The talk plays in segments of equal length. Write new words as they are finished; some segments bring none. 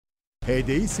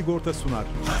HDI Sigorta sunar.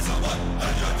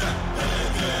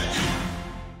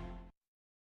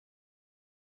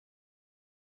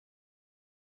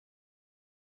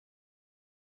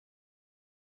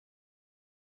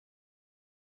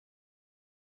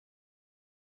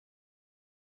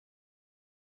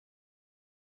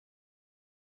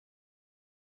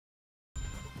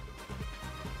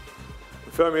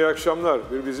 Efendim iyi akşamlar.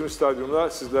 Bir Bizim Stadyum'da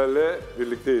sizlerle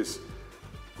birlikteyiz.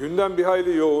 Gündem bir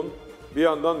hayli yoğun. Bir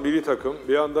yandan milli takım,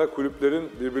 bir yanda kulüplerin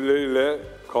birbirleriyle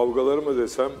kavgaları mı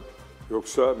desem,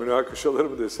 yoksa münakaşaları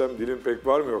mı desem, dilim pek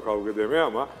varmıyor kavga demeye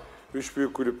ama üç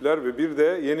büyük kulüpler ve bir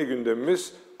de yeni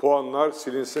gündemimiz puanlar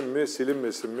silinsin mi,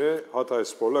 silinmesin mi?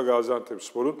 Hatayspor'la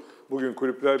Gaziantepspor'un bugün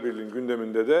Kulüpler Birliği'nin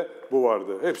gündeminde de bu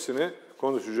vardı. Hepsini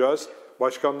konuşacağız.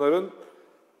 Başkanların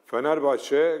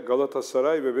Fenerbahçe,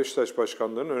 Galatasaray ve Beşiktaş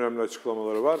başkanlarının önemli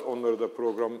açıklamaları var. Onları da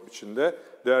program içinde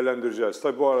değerlendireceğiz.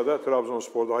 Tabii bu arada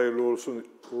Trabzonspor'da hayırlı olsun,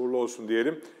 uğurlu olsun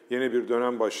diyelim. Yeni bir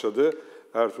dönem başladı.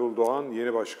 Ertuğrul Doğan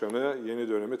yeni başkanı, yeni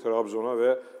dönemi Trabzon'a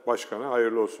ve başkanı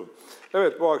hayırlı olsun.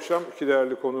 Evet, bu akşam iki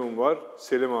değerli konuğum var.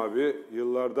 Selim abi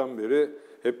yıllardan beri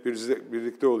hep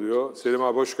birlikte oluyor. Selim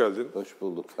abi hoş geldin. Hoş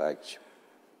bulduk Faik'ciğim.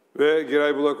 Ve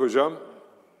Giray Bulak hocam.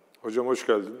 Hocam hoş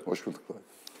geldin. Hoş bulduk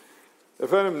Faik.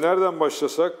 Efendim nereden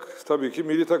başlasak? Tabii ki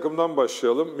milli takımdan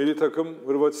başlayalım. Milli takım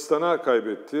Hırvatistan'a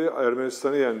kaybetti,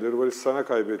 Ermenistan'ı yendi, Hırvatistan'a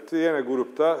kaybetti. Yine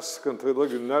grupta sıkıntılı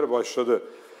günler başladı.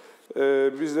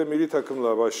 Biz de milli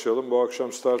takımla başlayalım. Bu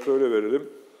akşam startı öyle verelim.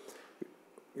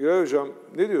 Giray hocam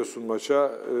ne diyorsun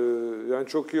maça? Yani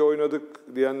çok iyi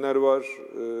oynadık diyenler var,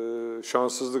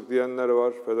 şanssızlık diyenler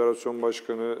var. Federasyon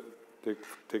başkanı,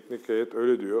 teknik heyet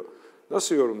öyle diyor.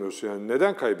 Nasıl yorumluyorsun yani?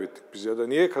 Neden kaybettik biz ya da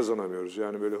niye kazanamıyoruz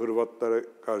yani böyle Hırvatlara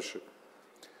karşı?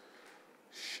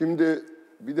 Şimdi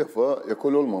bir defa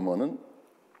ekol olmamanın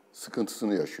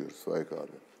sıkıntısını yaşıyoruz Faik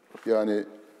abi. Yani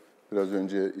biraz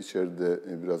önce içeride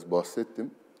biraz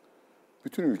bahsettim.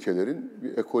 Bütün ülkelerin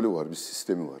bir ekolü var, bir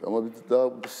sistemi var. Ama biz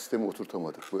daha bu sistemi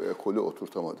oturtamadık, bu ekolü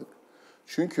oturtamadık.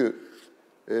 Çünkü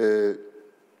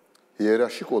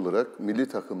hiyerarşik olarak milli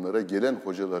takımlara gelen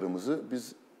hocalarımızı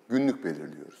biz günlük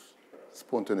belirliyoruz.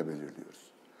 Spontane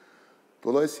belirliyoruz.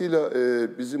 Dolayısıyla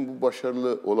bizim bu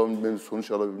başarılı olabilmemiz,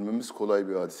 sonuç alabilmemiz kolay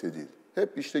bir hadise değil.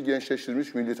 Hep işte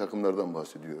gençleştirilmiş milli takımlardan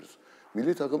bahsediyoruz.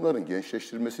 Milli takımların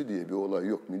gençleştirmesi diye bir olay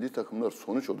yok. Milli takımlar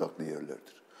sonuç odaklı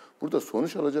yerlerdir. Burada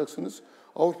sonuç alacaksınız,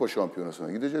 Avrupa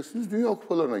Şampiyonası'na gideceksiniz, Dünya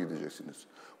Kupalarına gideceksiniz.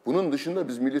 Bunun dışında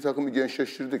biz milli takımı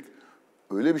gençleştirdik.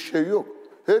 Öyle bir şey yok.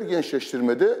 Her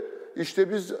gençleştirmede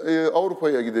işte biz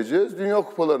Avrupa'ya gideceğiz, Dünya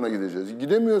Kupalarına gideceğiz.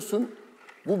 Gidemiyorsun.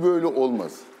 Bu böyle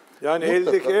olmaz. Yani mutlaka,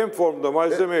 eldeki en formda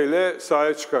malzemeyle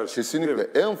sahaya çıkarsın. Kesinlikle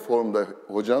en formda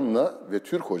hocanla ve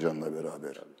Türk hocanla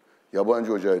beraber.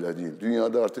 Yabancı hocayla değil.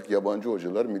 Dünyada artık yabancı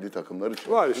hocalar milli takımları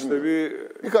çalıştırmıyor. Var işte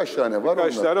birkaç tane var.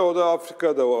 Birkaç tane o da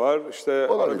Afrika'da var. İşte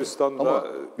olabilir. Arabistan'da. Ama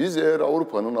biz eğer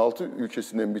Avrupa'nın 6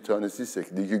 ülkesinden bir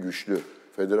tanesiysek, ligi güçlü,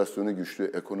 federasyonu güçlü,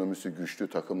 ekonomisi güçlü,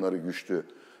 takımları güçlü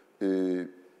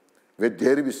ve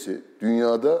derbisi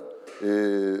dünyada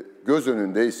göz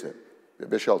önündeyse,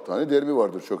 5-6 tane derbi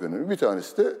vardır çok önemli. Bir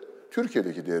tanesi de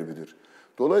Türkiye'deki derbidir.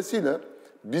 Dolayısıyla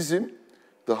bizim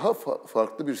daha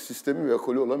farklı bir sistemi ve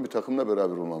ekolü olan bir takımla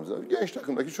beraber olmamız lazım. Genç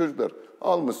takımdaki çocuklar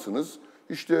almışsınız,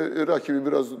 işte rakibi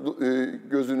biraz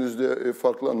gözünüzde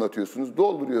farklı anlatıyorsunuz,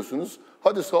 dolduruyorsunuz,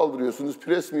 hadi saldırıyorsunuz,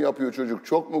 pres mi yapıyor çocuk,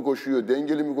 çok mu koşuyor,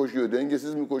 dengeli mi koşuyor,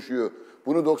 dengesiz mi koşuyor,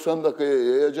 bunu 90 dakikaya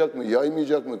yayacak mı,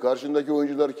 yaymayacak mı, karşındaki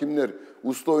oyuncular kimler,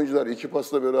 usta oyuncular iki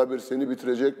pasla beraber seni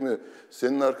bitirecek mi,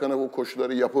 senin arkana bu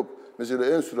koşuları yapıp, mesela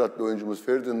en süratli oyuncumuz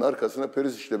Ferdi'nin arkasına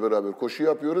Perisic'le beraber koşu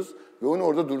yapıyoruz ve onu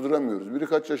orada durduramıyoruz. Biri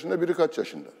kaç yaşında, biri kaç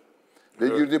yaşında. Ve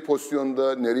evet, girdiği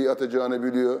pozisyonda nereye atacağını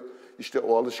biliyor. İşte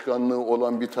o alışkanlığı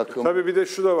olan bir takım. Tabii bir de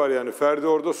şu da var yani, Ferdi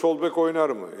orada sol bek oynar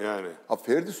mı yani?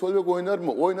 Ferdi sol bek oynar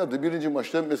mı? Oynadı. Birinci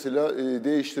maçta mesela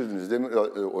değiştirdiniz, demir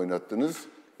oynattınız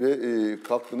ve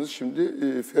kalktınız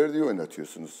şimdi Ferdi'yi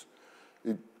oynatıyorsunuz.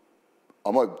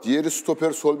 Ama diğeri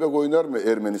stoper sol bek oynar mı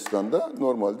Ermenistan'da?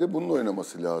 Normalde bunun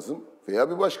oynaması lazım.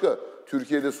 Veya bir başka,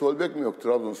 Türkiye'de sol bek mi yok?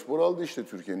 Trabzonspor aldı işte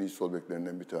Türkiye'nin iyi sol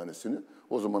beklerinden bir tanesini.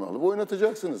 O zaman alıp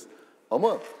oynatacaksınız.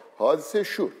 Ama hadise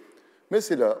şu.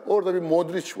 Mesela orada bir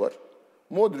Modric var.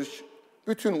 Modric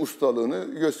bütün ustalığını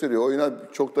gösteriyor. Oyuna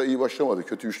çok da iyi başlamadı.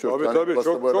 Kötü 3-4 tane tabii,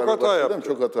 çok hata yaptı.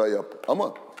 Çok hata yaptı.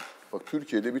 Ama bak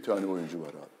Türkiye'de bir tane oyuncu var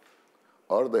abi.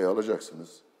 Arda'yı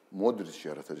alacaksınız. Modric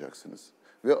yaratacaksınız.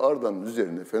 Ve Arda'nın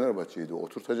üzerine Fenerbahçe'yi de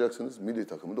oturtacaksınız. Milli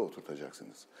takımı da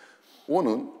oturtacaksınız.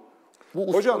 Onun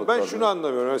bu hocam ben şunu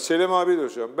anlamıyorum. Yani Selim abi de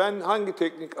hocam. Ben hangi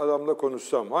teknik adamla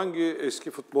konuşsam, hangi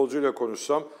eski futbolcuyla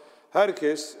konuşsam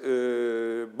herkes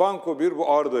banko bir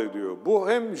bu Arda'yı diyor. Bu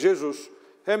hem Jesus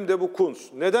hem de bu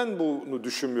Kuntz. Neden bunu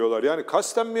düşünmüyorlar? Yani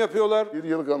kasten mi yapıyorlar? Bir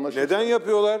yıllık anlaşırsan, neden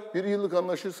yapıyorlar? Bir yıllık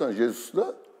anlaşırsan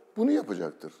Jesus'la bunu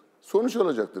yapacaktır. Sonuç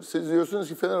alacaktır. Siz diyorsunuz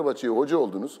ki Fenerbahçe'ye hoca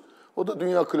oldunuz. O da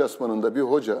dünya klasmanında bir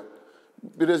hoca.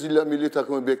 Brezilya milli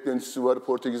takımı beklentisi var,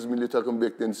 Portekiz milli takım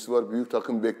beklentisi var, büyük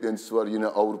takım beklentisi var yine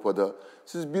Avrupa'da.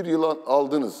 Siz bir yıl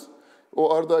aldınız.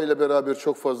 O Arda ile beraber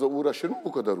çok fazla uğraşır mı?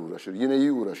 Bu kadar uğraşır. Yine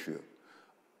iyi uğraşıyor.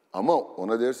 Ama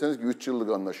ona derseniz ki 3 yıllık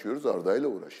anlaşıyoruz, Arda ile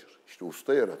uğraşır. İşte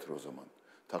usta yaratır o zaman.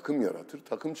 Takım yaratır,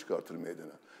 takım çıkartır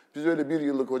meydana. Biz öyle bir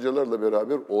yıllık hocalarla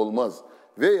beraber olmaz.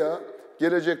 Veya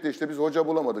gelecekte işte biz hoca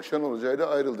bulamadık, Şenol Hoca ile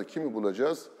ayrıldık. Kimi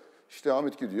bulacağız? İşte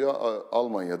Hamit gidiyor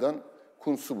Almanya'dan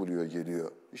Kuntz'u buluyor,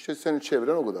 geliyor. İşte senin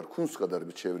çevren o kadar. Kuntz kadar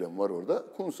bir çevren var orada.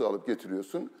 Kuntz'u alıp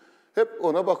getiriyorsun. Hep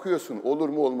ona bakıyorsun. Olur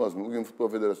mu olmaz mı? Bugün Futbol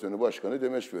Federasyonu Başkanı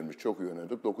demeç vermiş. Çok iyi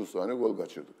oynadık. 9 tane gol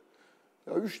kaçırdık.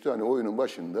 Ya 3 tane oyunun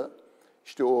başında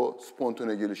işte o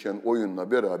spontane gelişen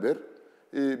oyunla beraber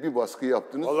bir baskı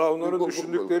yaptınız. Valla onların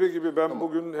düşündükleri gibi ben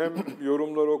bugün hem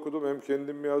yorumları okudum, hem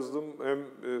kendim yazdım, hem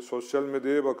sosyal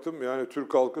medyaya baktım. Yani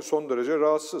Türk halkı son derece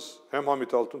rahatsız. Hem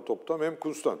Hamit Altıntop'tan hem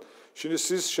Kuntz'tan. Şimdi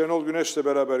siz Şenol Güneş'le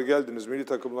beraber geldiniz, milli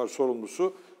takımlar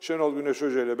sorumlusu. Şenol Güneş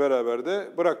Hoca ile beraber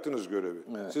de bıraktınız görevi.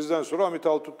 Evet. Sizden sonra Hamit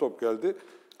Altıntop geldi.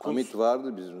 Hamit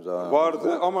vardı bizim zamanımızda.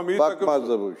 Vardı ama milli takım...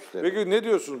 Bakmazdı bu işlere. Peki ne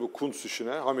diyorsunuz bu Kuntz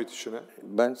işine, Hamit işine?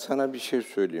 Ben sana bir şey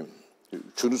söyleyeyim.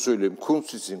 Şunu söyleyeyim,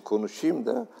 Kuntz için konuşayım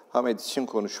da Hamit için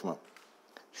konuşmam.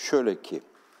 Şöyle ki,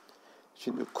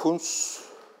 şimdi Kuntz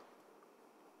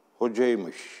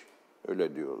hocaymış,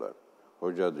 öyle diyorlar.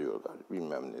 Hoca diyorlar,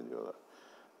 bilmem ne diyorlar.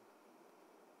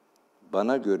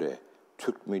 Bana göre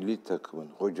Türk milli takımın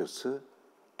hocası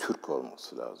Türk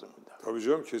olması lazım bir defa. Tabii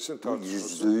canım, kesin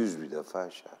tartışması. %100 bir defa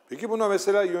aşağı. Peki buna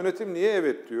mesela yönetim niye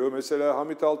evet diyor? Mesela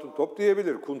Hamit Altıntop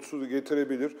diyebilir, Kuntz'u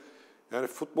getirebilir. Yani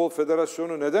Futbol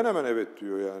Federasyonu neden hemen evet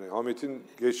diyor yani? Hamit'in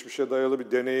geçmişe dayalı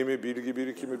bir deneyimi, bilgi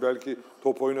birikimi, belki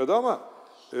top oynadı ama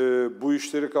bu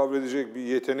işleri kabul edecek bir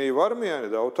yeteneği var mı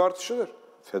yani? Daha o tartışılır.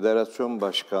 Federasyon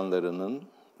başkanlarının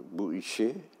bu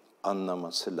işi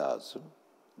anlaması lazım,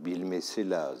 bilmesi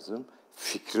lazım,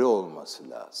 fikri olması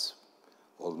lazım.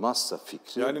 Olmazsa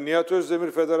fikri... Yani Nihat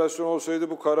Özdemir federasyon olsaydı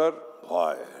bu karar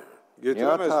hayır.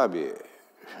 getiremez. Nihat abi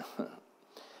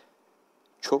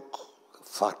çok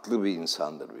farklı bir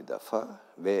insandır bir defa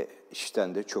ve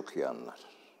işten de çok iyi anlar.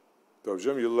 Tabii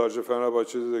canım, yıllarca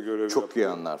Fenerbahçe'de de görev yaptı. Çok iyi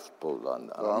anlar futboldan.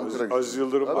 Aziz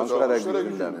Yıldırım'la Ankara çalıştı.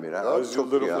 gücünden biri. Aziz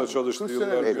Yıldırım'la çalıştı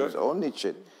yıllarca. Onun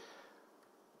için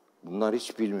bunlar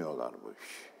hiç bilmiyorlar bu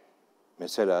işi.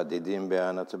 Mesela dediğim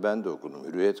beyanatı ben de okudum.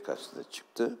 Hürriyet Gazete'de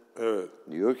çıktı. Evet.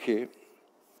 Diyor ki,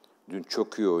 dün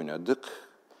çok iyi oynadık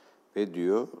ve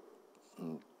diyor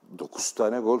 9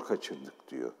 tane gol kaçırdık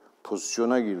diyor.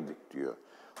 Pozisyona girdik diyor.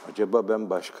 Acaba ben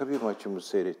başka bir maçımı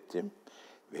seyrettim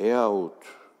veyahut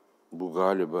bu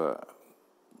galiba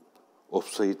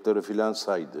ofsaytları filan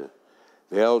saydı.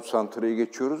 Veyahut santrayı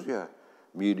geçiyoruz ya,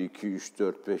 1, 2, 3,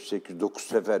 4, 5, 8, 9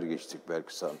 sefer geçtik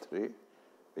belki santrayı.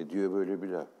 Ve diyor böyle bir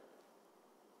laf.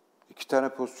 2 tane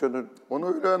pozisyonu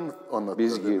onu öyle anlattılar.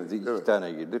 biz girdik, 2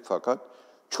 tane girdik fakat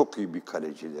çok iyi bir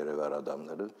kalecileri var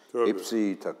adamların. Tabii. Hepsi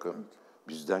iyi takım.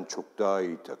 Bizden çok daha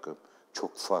iyi takım.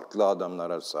 Çok farklı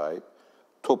adamlara sahip.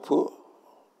 Topu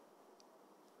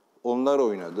onlar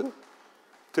oynadı.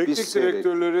 Teknik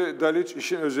direktörleri Dalic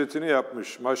işin özetini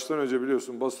yapmış. Maçtan önce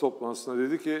biliyorsun basın toplantısında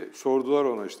dedi ki, sordular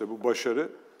ona işte bu başarı.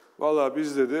 Vallahi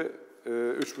biz dedi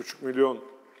 3,5 milyon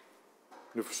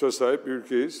nüfusa sahip bir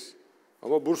ülkeyiz.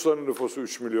 Ama Bursa'nın nüfusu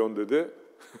 3 milyon dedi.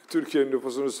 Türkiye'nin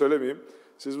nüfusunu söylemeyeyim.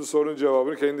 Siz bu sorunun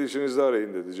cevabını kendi içinizde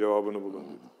arayın dedi. Cevabını bulun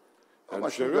dedi. Yani ama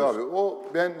şimdi abi o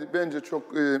bence çok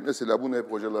mesela bunu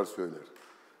hep hocalar söyler.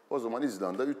 O zaman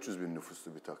İzlanda 300 bin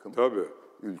nüfuslu bir takım. Tabii.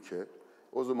 Ülke.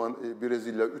 O zaman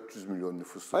Brezilya 300 milyon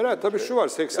nüfuslu. Hayır, tabii şu var.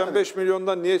 85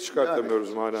 milyondan niye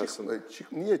çıkartamıyoruz manasında?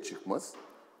 Niye çıkmaz?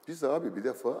 Biz abi bir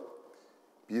defa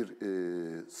bir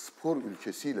spor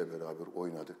ülkesiyle beraber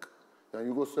oynadık. Yani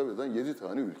Yugoslavya'dan 7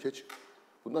 tane ülke çıktı.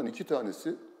 Bundan 2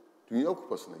 tanesi Dünya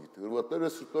Kupası'na gitti. Hırvatlar ve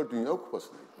Sırplar Dünya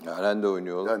Kupası'na gitti. Halen de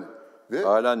oynuyorlar. Yani ve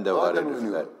halen de var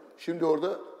herifler. Şimdi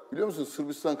orada biliyor musun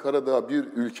Sırbistan Karadağ bir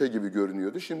ülke gibi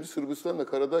görünüyordu. Şimdi Sırbistan'la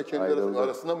Karadağ kendi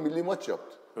arasından milli maç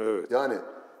yaptı. Evet. Yani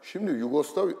şimdi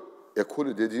Yugoslav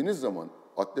ekolü dediğiniz zaman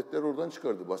atletler oradan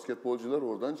çıkardı, basketbolcular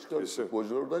oradan çıkardı,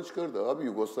 futbolcular oradan çıkardı. Abi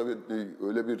Yugoslavya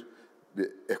öyle bir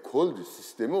ekoldü,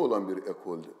 sistemi olan bir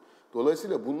ekoldü.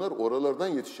 Dolayısıyla bunlar oralardan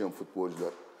yetişen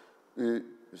futbolcular.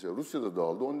 Mesela Rusya'da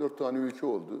dağıldı, 14 tane ülke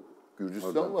oldu.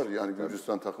 Gürcistan var, yani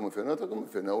Gürcistan takımı fena takımı,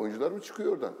 fena oyuncular mı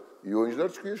çıkıyor oradan? İyi oyuncular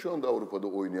çıkıyor şu anda, Avrupa'da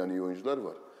oynayan iyi oyuncular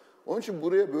var. Onun için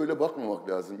buraya böyle bakmamak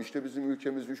lazım. İşte bizim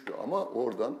ülkemiz güçlü ama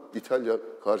oradan İtalya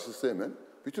karşısı hemen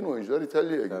bütün oyuncular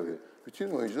İtalya'ya gidiyor.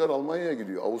 Bütün oyuncular Almanya'ya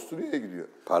gidiyor, Avusturya'ya gidiyor.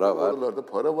 Para var. Oralarda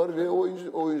para var ve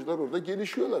oyuncular orada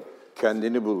gelişiyorlar.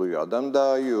 Kendini buluyor. Adam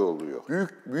daha iyi oluyor.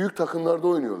 Büyük takımlarda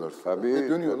oynuyorlar. Tabii, ve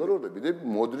dönüyorlar orada. Bir de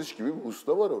Modric gibi bir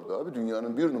usta var orada abi.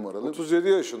 Dünyanın 1 numaralı. 37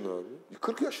 yaşında abi.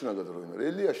 40 yaşına kadar oynar,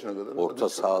 50 yaşına kadar. Orta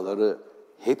sahaları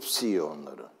hepsi iyi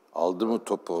onların. Aldı mı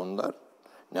topu onlar,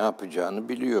 ne yapacağını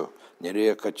biliyor.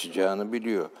 Nereye kaçacağını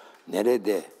biliyor.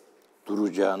 Nerede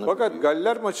duracağını Fakat biliyor.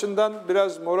 Galler maçından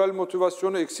biraz moral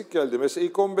motivasyonu eksik geldi. Mesela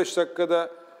ilk 15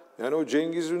 dakikada yani o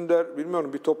Cengiz Ünder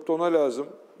bilmiyorum bir top da ona lazım.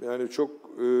 Yani çok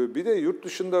bir de yurt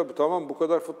dışında tamam bu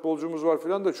kadar futbolcumuz var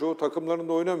falan da çoğu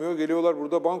takımlarında oynamıyor. Geliyorlar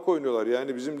burada bank oynuyorlar.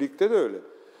 Yani bizim ligde de öyle.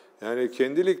 Yani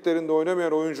kendi liglerinde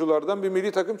oynamayan oyunculardan bir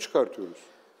milli takım çıkartıyoruz.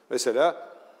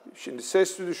 Mesela şimdi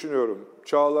sesli düşünüyorum.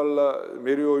 Çağlar'la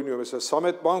Meri oynuyor. Mesela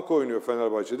Samet bank oynuyor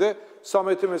Fenerbahçe'de.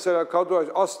 Samet'i mesela kadro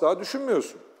asla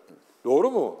düşünmüyorsun.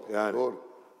 Doğru mu? Yani.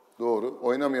 Doğru.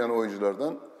 Oynamayan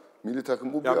oyunculardan milli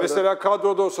takım bu bir mesela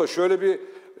kadroda olsa şöyle bir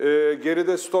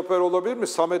geride stoper olabilir mi?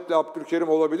 Samet'le Abdülkerim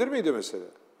olabilir miydi mesela?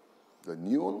 Ya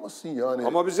niye olmasın yani?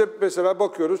 Ama biz hep mesela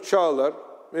bakıyoruz Çağlar,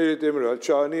 Melih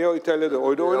Demiral, niye İtalya'da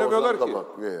oynamıyorlar ki?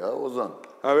 Veya Ozan.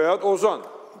 Veya Ozan.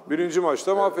 Birinci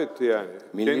maçta mahvetti yani.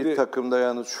 Milli takımda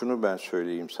yalnız şunu ben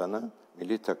söyleyeyim sana.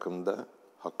 Milli takımda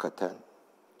hakikaten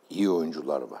iyi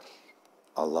oyuncular var.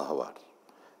 Allah var.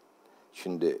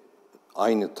 Şimdi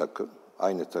aynı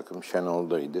takım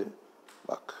Şenol'daydı.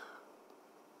 Bak,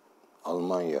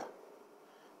 Almanya,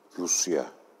 Rusya,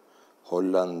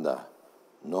 Hollanda,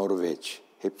 Norveç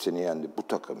hepsini yendi. Bu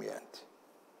takım yendi.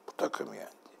 Bu takım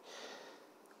yendi.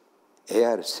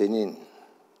 Eğer senin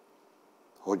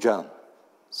hocan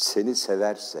seni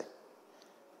severse,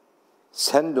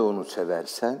 sen de onu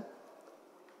seversen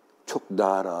çok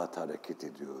daha rahat hareket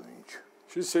ediyor oyuncu.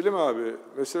 Şimdi Selim abi,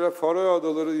 mesela Faroe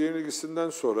Adaları yenilgisinden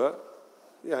sonra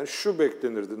yani şu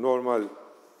beklenirdi normal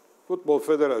Futbol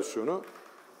Federasyonu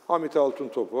Hamit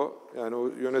Altıntop'a yani o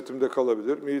yönetimde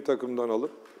kalabilir, milli takımdan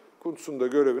alıp Kuntz'un da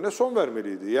görevine son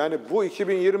vermeliydi. Yani bu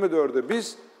 2024'de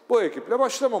biz bu ekiple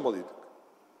başlamamalıydık.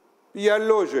 Bir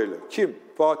yerli hocayla. Kim?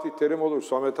 Fatih Terim olur,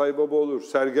 Samet Aybaba olur,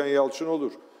 Sergen Yalçın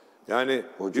olur. Yani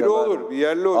biri olur, bir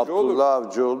yerli hoca olur. Abdullah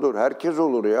Avcı olur, herkes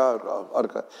olur ya.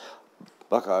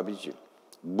 Bak abiciğim,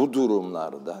 bu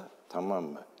durumlarda tamam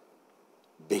mı?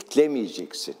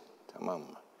 Beklemeyeceksin, tamam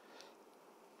mı?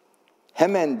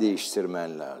 Hemen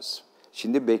değiştirmen lazım.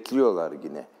 Şimdi bekliyorlar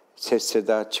yine. Ses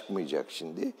seda çıkmayacak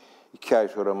şimdi. 2 ay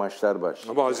sonra maçlar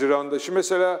başlayacak. Ama Haziran'da, şimdi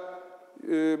mesela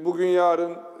bugün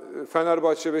yarın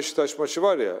Fenerbahçe-Beşiktaş maçı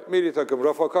var ya, milli takım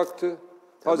rafa kalktı.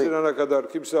 Haziran'a kadar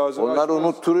kimse ağzını onlar açmaz.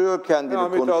 unutturuyor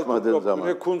kendini konuşmadığın zaman.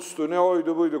 Ne Kuntz'tu, ne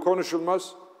oydu buydu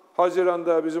konuşulmaz.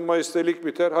 Haziran'da bizim Mayıs'ta lig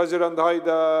biter. Haziran'da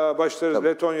hayda başlarız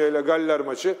Letonya ile Galler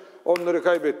maçı. Onları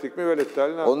kaybettik mi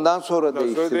veletler? Ondan sonra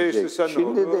değiştirecek.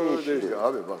 Şimdi değişti.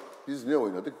 Abi bak biz ne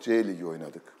oynadık? C Ligi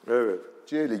oynadık. Evet.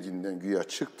 C Ligi'nden güya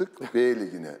çıktık B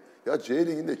Ligi'ne. Ya C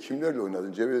Ligi'nde kimlerle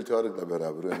oynadın? Cebel Tarık'la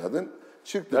beraber oynadın.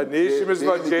 Çıktın. Ya ne işimiz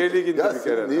var C Ligi'nde ya bir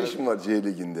kere? Ne işin var C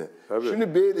Ligi'nde? Tabii.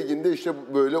 Şimdi B Ligi'nde işte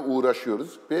böyle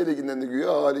uğraşıyoruz. B Ligi'nden de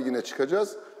güya A Ligi'ne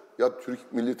çıkacağız. Ya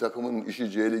Türk milli takımının işi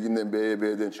C Ligi'nden B'ye,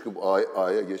 B'den çıkıp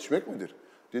A'ya geçmek midir?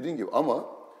 Dediğin gibi ama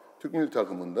Türk milli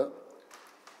takımında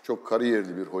çok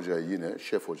kariyerli bir hocayı yine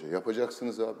şef hoca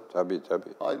yapacaksınız abi. Tabii.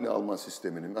 Aynı Alman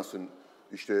sisteminin nasıl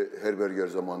işte Herberger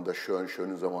zamanında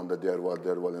Schön'ün zamanında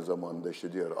Derwal'in zamanında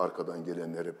işte diğer arkadan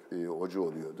gelenler hep hoca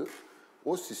oluyordu.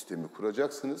 O sistemi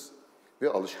kuracaksınız ve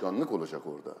alışkanlık olacak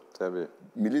orada. Tabii.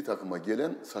 Milli takıma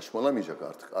gelen saçmalamayacak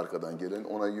artık. Arkadan gelen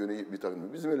ona yönelik bir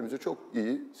takım. Bizim elimizde çok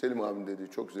iyi, Selim abinin dediği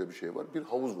çok güzel bir şey var. Bir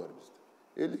havuz var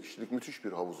bizde. 50 kişilik müthiş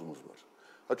bir havuzumuz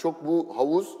var. Bu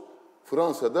havuz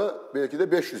Fransa'da belki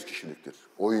de 500 kişiliktir.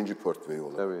 Oyuncu portföyü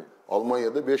olarak. Tabii.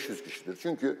 Almanya'da 500 kişidir.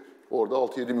 Çünkü orada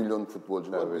 6-7 milyon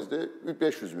futbolcu var. Bizde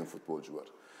 500 bin futbolcu var.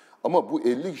 Ama bu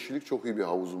 50 kişilik çok iyi bir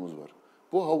havuzumuz var.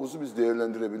 Bu havuzu biz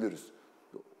değerlendirebiliriz.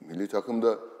 Milli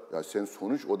takımda ya sen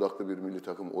sonuç odaklı bir milli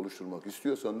takım oluşturmak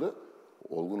istiyorsan da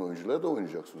olgun oyuncularla da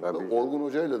oynayacaksın. Olgun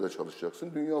hocayla da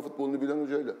çalışacaksın. Dünya futbolunu bilen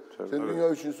hocayla. Sen dünya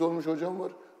üçüncüsü olmuş hocam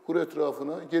var. Kur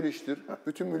etrafına geliştir.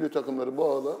 Bütün milli takımları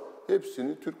bağla.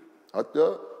 Hepsini Türk.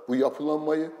 Hatta bu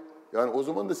yapılanmayı yani o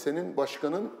zaman da senin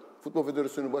başkanın Futbol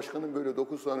Federasyonu Başkanı'nın böyle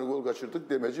 9 tane gol kaçırdık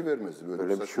demeci vermezdi.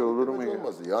 Böyle bir şey olur mu ya?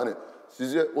 Olmazdı. Yani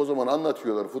size o zaman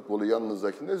anlatıyorlar futbolu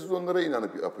yanınızdakinde, siz onlara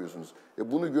inanıp yapıyorsunuz.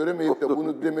 Bunu göremeyip de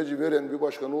bunu demeci veren bir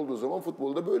başkan olduğu zaman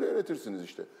futbolu da böyle yönetirsiniz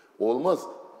işte. Olmaz.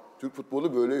 Türk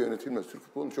futbolu böyle yönetilmez. Türk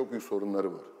futbolunun çok büyük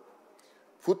sorunları var.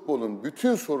 Futbolun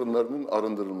bütün sorunlarının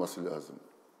arındırılması lazım.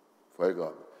 Faik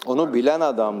abi. Onu bilen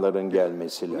adamların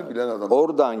gelmesi lazım. Bilen adam.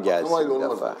 Oradan gelsin Atamayla bir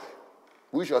olmaz. defa.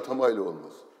 Bu iş atamayla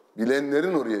olmaz.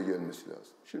 Bilenlerin oraya gelmesi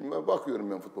lazım. Şimdi ben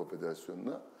bakıyorum Futbol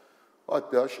Federasyonu'na.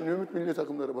 Hatta şimdi ümit milli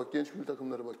takımlara bak, genç milli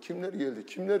takımlara bak. Kimler geldi?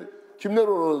 Kimler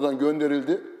oradan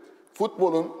gönderildi?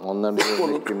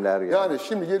 Onların kimler geldi? Yani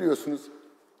şimdi geliyorsunuz.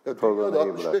 Ya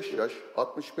dünyada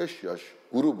 65 yaş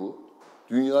grubu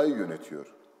dünyayı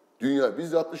yönetiyor.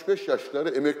 Biz de 65 yaşları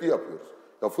emekli yapıyoruz.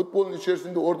 Ya futbolun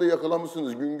içerisinde orada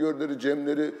yakalamışsınız Güngör'leri,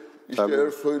 Cem'leri, işte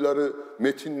Ersoy'ları,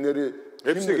 Metin'leri.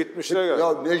 Hepsi gitmişler galiba.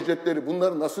 Ya Necdet'leri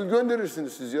bunları nasıl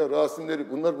gönderirsiniz siz ya?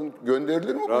 Rasim'leri bunlar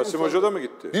gönderilir mi? Rasim Hoca da mı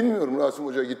gitti? Bilmiyorum Rasim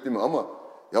Hoca gitti mi ama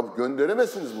ya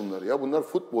gönderemezsiniz bunları ya. Bunlar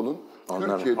futbolun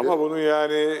Türkiye'de... Ama bunun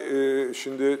yani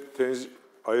şimdi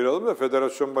ayıralım da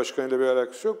federasyon başkanıyla bir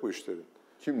alakası yok bu işlerin.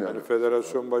 Kimler? Yani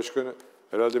federasyon başkanı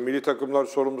herhalde milli takımlar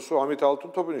sorumlusu Hamit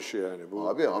Altıntop'un işi yani. Bu.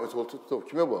 Abi Hamit Altıntop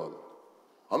kime bağlı?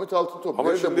 Hamit Altıntop ama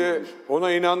nerede şimdi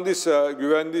ona inandıysa,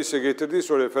 güvendiyse,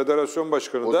 getirdiyse oraya federasyon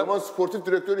başkanı o da... zaman sportif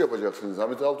direktör yapacaksınız.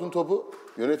 Hamit Altıntop'u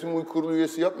yönetim kurulu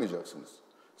üyesi yapmayacaksınız.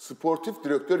 Sportif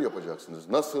direktör yapacaksınız.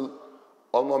 Nasıl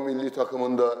Alman milli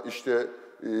takımında işte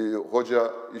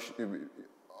hoca işte,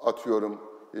 atıyorum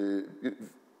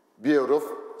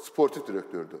Bierhoff sportif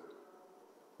direktördü.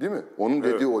 Değil mi? Onun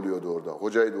dediği oluyordu orada.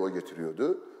 Hocayı da o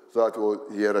getiriyordu. Zaten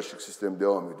o hiyerarşik sistem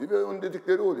devam ediyor ve onun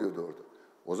dedikleri oluyordu orada.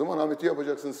 O zaman Hamit'i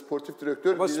yapacaksın sportif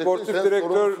direktör. Ama sportif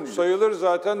direktör sayılır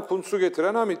zaten Kuntz'u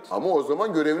getiren Hamit. Ama o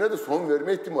zaman görevine de son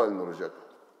verme ihtimalin olacak.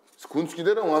 Kuntz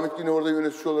gider ama Hamit yine orada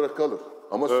yönetici olarak kalır.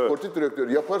 Ama sportif direktör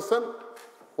yaparsan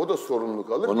o da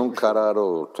sorumluluk alır. Onun kararı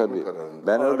olur tabii.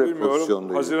 Ben öyle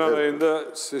pozisyondayım. Haziran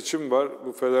ayında seçim var.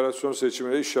 Bu federasyon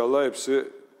seçiminde inşallah hepsi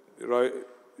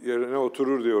yerine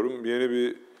oturur diyorum. Yeni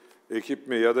bir ekip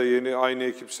mi ya da aynı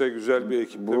ekipse güzel bir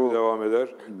ekiple mi devam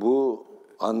eder? Bu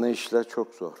anlayışla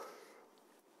çok zor.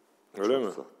 Öyle çok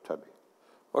mi? Zor, tabii.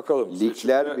 Bakalım.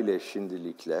 Ligler bile şimdi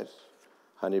ligler.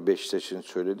 Hani Beşiktaş'ın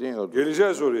söylediğin o.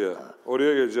 Geleceğiz oraya.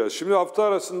 Oraya geleceğiz. Şimdi hafta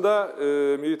arasında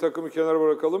milli takımı kenara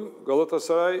bırakalım.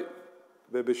 Galatasaray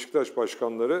ve Beşiktaş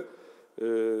başkanları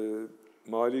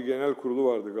Mali Genel Kurulu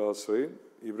vardı Galatasaray'ın.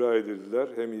 İbra edildiler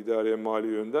hem idari hem mali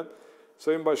yönden.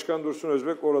 Sayın Başkan Dursun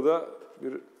Özbek orada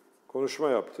bir konuşma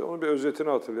yaptı. Onun bir özetini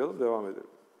hatırlayalım, devam edelim.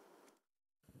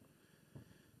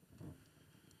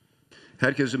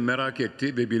 Herkesin merak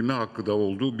ettiği ve bilme hakkı da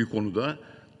olduğu bir konuda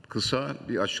kısa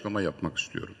bir açıklama yapmak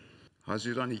istiyorum.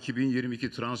 Haziran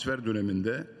 2022 transfer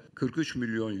döneminde 43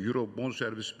 milyon euro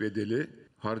bonservis bedeli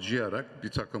harcayarak bir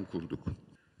takım kurduk.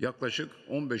 Yaklaşık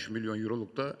 15 milyon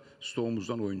euroluk da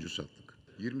stoğumuzdan oyuncu sattık.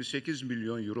 28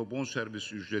 milyon euro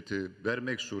bonservis ücreti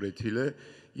vermek suretiyle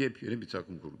yepyeni bir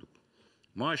takım kurduk.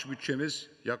 Maaş bütçemiz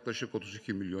yaklaşık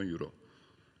 32 milyon euro.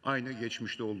 Aynı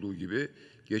geçmişte olduğu gibi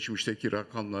geçmişteki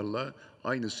rakamlarla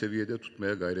aynı seviyede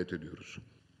tutmaya gayret ediyoruz.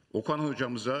 Okan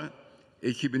hocamıza,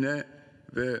 ekibine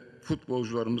ve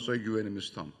futbolcularımıza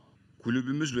güvenimiz tam.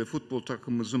 Kulübümüz ve futbol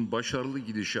takımımızın başarılı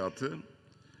gidişatı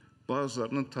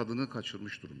bazılarının tadını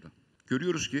kaçırmış durumda.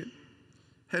 Görüyoruz ki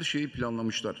her şeyi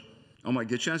planlamışlar. Ama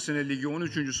geçen sene ligi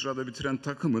 13. sırada bitiren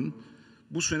takımın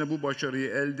bu sene bu başarıyı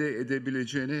elde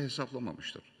edebileceğini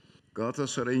hesaplamamışlar.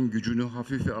 Galatasaray'ın gücünü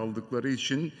hafife aldıkları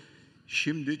için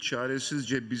şimdi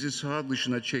çaresizce bizi saha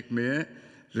dışına çekmeye,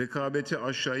 rekabeti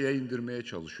aşağıya indirmeye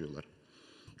çalışıyorlar.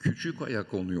 Küçük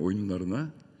ayak oyunlarına,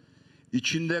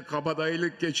 içinde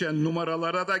kabadayılık geçen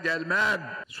numaralara da gelmem.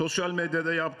 Sosyal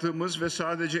medyada yaptığımız ve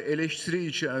sadece eleştiri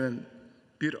içeren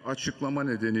bir açıklama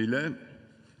nedeniyle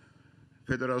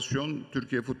Federasyon,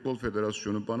 Türkiye Futbol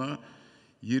Federasyonu bana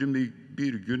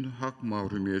 21 gün hak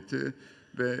mahrumiyeti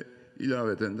ve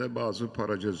ilaveten de bazı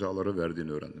para cezaları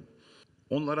verdiğini öğrendim.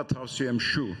 Onlara tavsiyem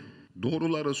şu,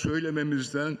 doğruları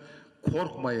söylememizden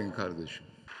korkmayın kardeşim.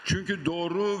 Çünkü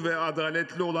doğru ve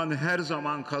adaletli olan her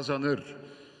zaman kazanır.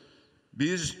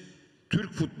 Biz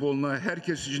Türk futboluna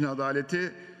herkes için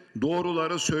adaleti,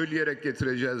 doğruları söyleyerek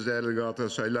getireceğiz değerli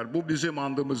Galatasaraylılar. Bu bizim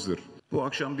andımızdır. Bu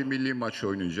akşam bir milli maç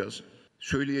oynayacağız.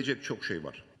 Söyleyecek çok şey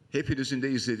var. Hepinizin de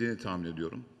izlediğini tahmin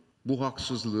ediyorum. Bu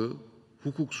haksızlığı,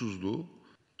 hukuksuzluğu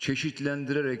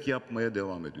çeşitlendirerek yapmaya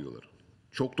devam ediyorlar.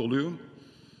 Çok doluyum.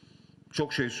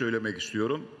 Çok şey söylemek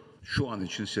istiyorum. Şu an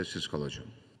için sessiz kalacağım.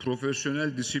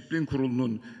 Profesyonel Disiplin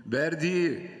Kurulu'nun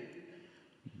verdiği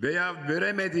veya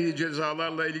veremediği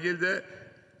cezalarla ilgili de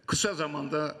kısa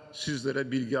zamanda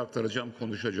sizlere bilgi aktaracağım,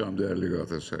 konuşacağım değerli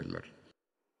Galatasaraylılar.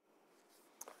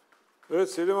 Evet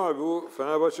Selim abi, bu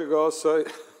Fenerbahçe-Galatasaray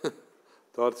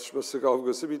tartışması,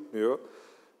 kavgası bitmiyor.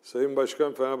 Sayın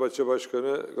Başkan, Fenerbahçe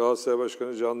Başkanı, Galatasaray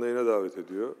Başkanı canlı yayına davet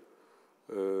ediyor.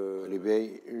 Ali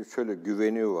Bey şöyle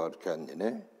güveniyor var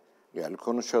kendine. Gel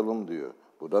konuşalım diyor.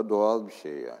 Bu da doğal bir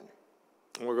şey yani.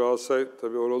 Ama Galatasaray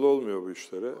tabii oralı olmuyor bu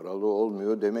işlere. Oralı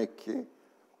olmuyor demek ki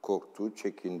korktuğu,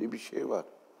 çekindiği bir şey var.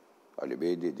 Ali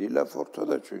Bey dediği laf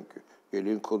ortada çünkü.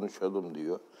 Gelin konuşalım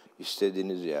diyor.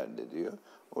 İstediğiniz yerde diyor.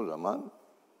 O zaman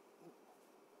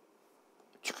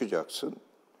çıkacaksın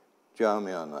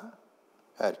camiana.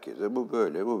 Herkese bu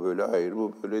böyle, hayır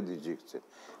bu böyle diyeceksin.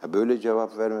 Ya böyle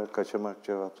cevap vermek, kaçamak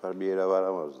cevaplar bir yere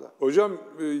varamazlar. Hocam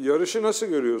yarışı nasıl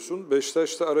görüyorsun?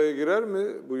 Beşiktaş da araya girer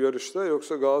mi bu yarışta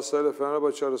yoksa Galatasaray ile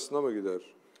Fenerbahçe arasında mı gider?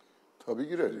 Tabii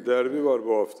girer. Derbi var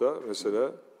bu hafta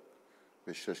mesela.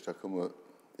 Beşiktaş takımı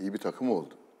iyi bir takım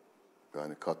oldu.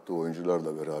 Yani kattığı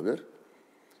oyuncularla beraber.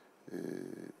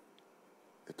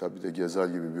 Tabii de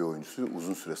Gezal gibi bir oyuncusu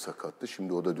uzun süre sakattı.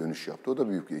 Şimdi o da dönüş yaptı. O da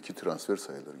büyük bir 2 transfer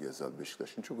sayılır Gezal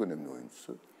Beşiktaş'ın çok önemli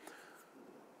oyuncusu.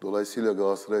 Dolayısıyla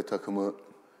Galatasaray takımı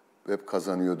hep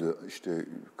kazanıyordu. İşte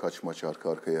kaç maç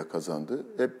arka arkaya kazandı.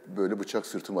 Hep böyle bıçak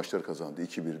sırtı maçlar kazandı.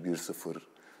 2-1, 1-0.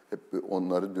 Hep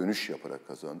onları dönüş yaparak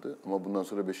kazandı. Ama bundan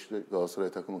sonra Galatasaray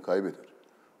takımı kaybeder.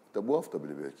 Hatta bu hafta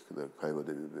bile belki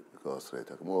kaybedebilir Galatasaray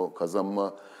takımı. O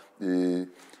kazanma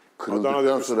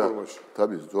kırıldıktan sonra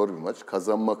tabii zor bir maç.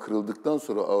 Kazanma kırıldıktan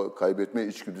sonra kaybetme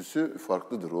içgüdüsü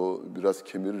farklıdır. O biraz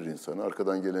kemirir insanı.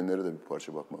 Arkadan gelenlere de bir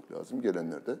parça bakmak lazım.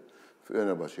 Gelenler de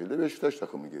Fenerbahçe ile Beşiktaş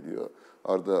takımı geliyor.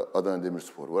 Adana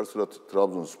Demirspor var. Sıra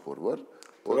Trabzonspor var.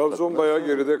 Trabzon bayağı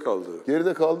geride kaldı.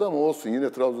 Geride kaldı ama olsun.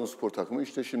 Yine Trabzonspor takımı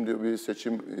işte şimdi bir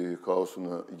seçim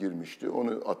kaosuna girmişti.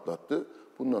 Onu atlattı.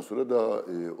 Bundan sonra daha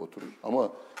oturur.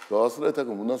 Ama Galatasaray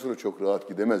takımı bundan sonra çok rahat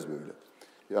gidemez böyle.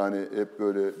 Yani hep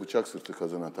böyle bıçak sırtı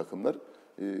kazanan takımlar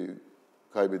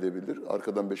kaybedebilir.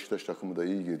 Arkadan Beşiktaş takımı da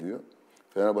iyi geliyor.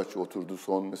 Fenerbahçe oturdu.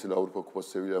 Son mesela Avrupa Kupası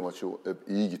Sevilla maçı hep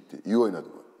iyi gitti. İyi oynadı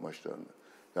maçlarını.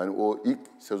 Yani o ilk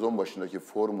sezon başındaki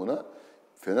formuna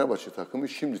Fenerbahçe takımı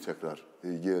şimdi tekrar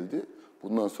geldi.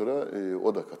 Bundan sonra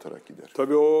o da katarak gider.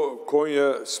 Tabii o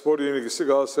Konya spor yenilgisi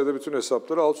Galatasaray'da bütün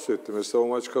hesapları alt üst etti. Mesela o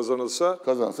maç kazansa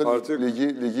artık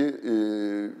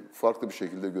ligi farklı bir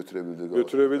şekilde götürebilirdi.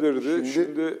 Götürebilirdi.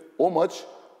 Şimdi o maç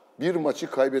bir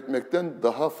maçı kaybetmekten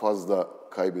daha fazla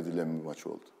kaybedilen bir maç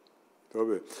oldu.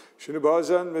 Tabii. Şimdi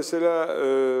bazen mesela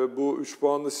bu 3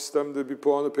 puanlı sistemde bir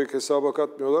puanı pek hesaba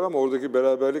katmıyorlar ama oradaki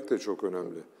beraberlik de çok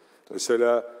önemli. Tabii.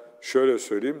 Mesela şöyle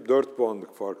söyleyeyim, 4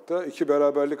 puanlık farkta 2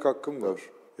 beraberlik hakkım var.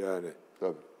 Tabii. Yani.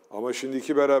 Tabii. Ama şimdi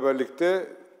 2 beraberlikte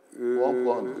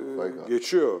puandır Faik abi.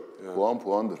 Geçiyor. Yani.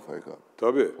 Puandır Faik abi.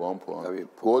 Tabii. Puan. Tabii.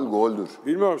 Goldür.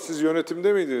 Bilmiyorum siz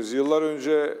yönetimde miydiniz? Yıllar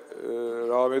önce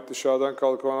rahmetli Şadan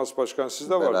Kalkavan As Başkan siz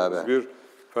de vardınız. Bir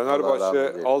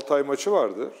Fenerbahçe Altay maçı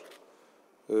vardır.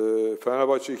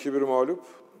 Fenerbahçe 2-1 mağlup.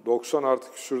 90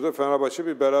 artı küsürde Fenerbahçe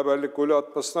bir beraberlik golü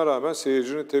atmasına rağmen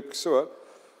seyircinin tepkisi var.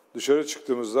 Dışarı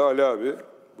çıktığımızda Ali abi,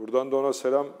 buradan da ona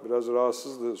selam, biraz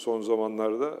rahatsızdı son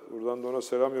zamanlarda. Buradan da ona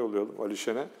selam yollayalım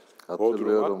Alişen'e.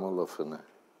 Hatırlıyorum o lafını.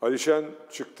 Alişen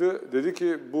çıktı, dedi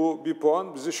ki bu bir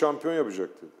puan bizi şampiyon yapacak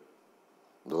dedi.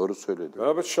 Doğru söyledi.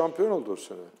 Fenerbahçe şampiyon oldu o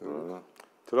sene. Doğru.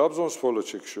 Trabzonspor'la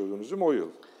çekişiyordunuz değil mi o yıl?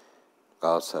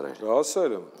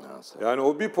 Galatasaray'la mı? Yani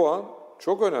o bir puan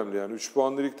çok önemli yani. 3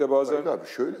 puanlı ligde bazen... Hayır abi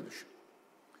şöyle düşün.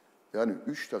 Yani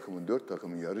 3 takımın 4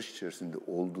 takımın yarış içerisinde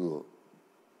olduğu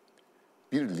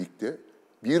bir ligde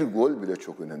bir gol bile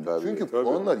çok önemli. Tabii, çünkü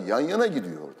puanlar yan yana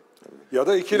gidiyor orada. Ya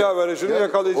da ikili averajını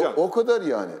yakalayacaksın. O kadar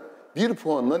yani. 1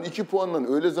 puandan 2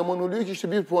 puandan öyle zaman oluyor ki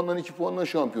işte 1 puandan 2 puandan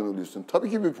şampiyon oluyorsun. Tabii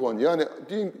ki 1 puan. Yani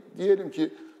diyelim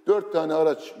ki 4 tane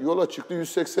araç yola çıktı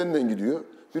 180'den gidiyor.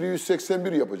 Biri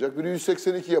 181 yapacak, biri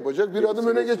 182 yapacak, bir adım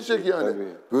öne geçecek yani. Tabii.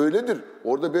 Böyledir.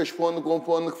 Orada 5 puanlık, 10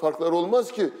 puanlık farklar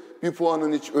olmaz ki bir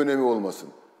puanın hiç önemi olmasın.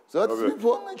 Zaten bir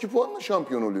puanla, 2 puanla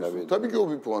şampiyon oluyorsun. Tabii ki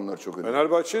o bir puanlar çok önemli.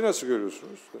 Fenerbahçe'yi nasıl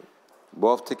görüyorsunuz? Bu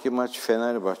haftaki maç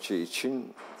Fenerbahçe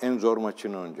için en zor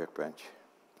maçını oynayacak bence.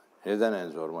 Neden en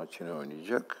zor maçını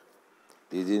oynayacak?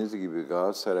 Dediğiniz gibi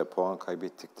Galatasaray puan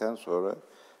kaybettikten sonra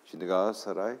şimdi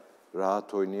Galatasaray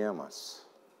rahat oynayamaz.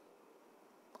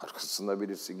 Arkasında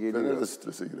birisi geliyor. Fener de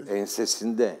strese girecek.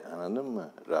 Ensesinde, anladın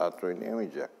mı? Rahat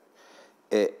oynayamayacak.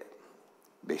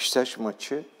 Beşiktaş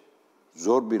maçı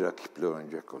zor bir rakiple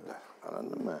oynayacak o da.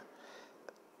 Anladın mı?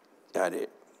 Yani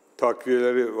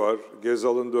takviyeleri var,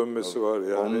 Gezal'ın dönmesi var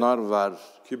yani. Onlar var.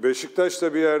 Ki Beşiktaş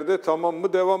da bir yerde tamam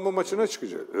mı devam mı maçına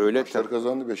çıkacak. Öyle maçlar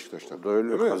kazandı Beşiktaş'ta.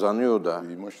 Öyle kazanıyor da.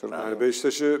 İyi maçlar. Yani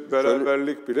Beşiktaş'ı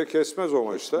beraberlik bile kesmez o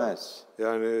maçta. Kesmez.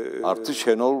 Yani artı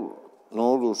Şenol ne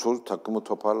olursa olsun takımı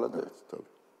toparladı. Evet, tabii.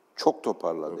 Çok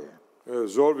toparladı yani. Evet,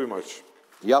 zor bir maç.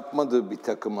 Yapmadığı bir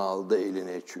takımı aldı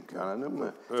eline çünkü, anladın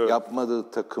mı? Evet.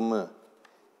 Yapmadığı takımı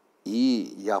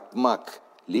iyi yapmak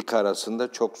lig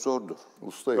arasında çok zordur.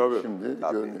 Ustayım şimdi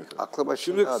görünüyor. Aklı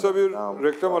başında. Şimdi kısa bir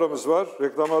reklam aramız var.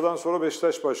 Reklamlardan sonra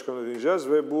Beşiktaş Başkanı diyeceğiz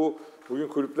ve bugün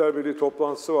Kulüpler Birliği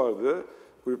toplantısı vardı.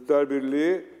 Kulüpler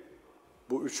Birliği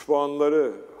Bu 3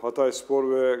 puanları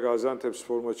Hatayspor ve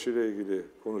Gaziantepspor maçıyla ilgili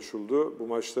konuşuldu. Bu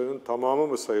maçların tamamı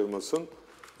mı sayılmasın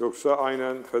yoksa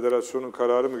aynen federasyonun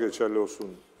kararı mı geçerli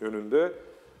olsun yönünde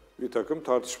bir takım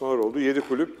tartışmalar oldu. 7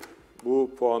 kulüp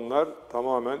bu puanlar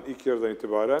tamamen ilk yarıdan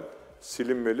itibaren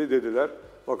silinmeli dediler.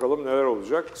 Bakalım neler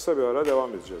olacak. Kısa bir ara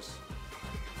devam edeceğiz.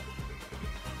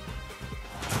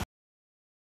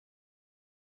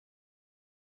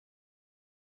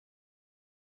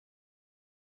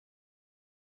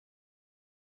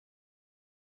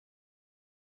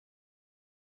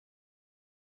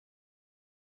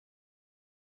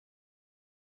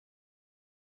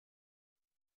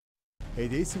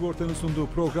 HDI Sigorta'nın sunduğu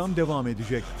program devam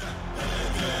edecek.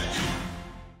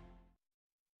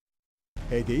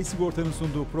 HDI Sigorta'nın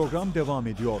sunduğu program devam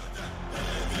ediyor.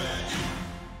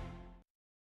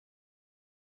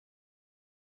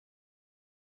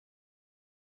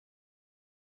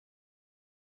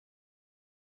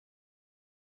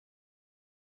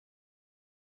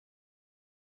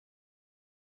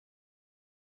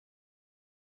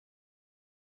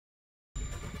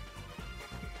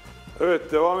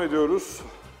 Evet, devam ediyoruz.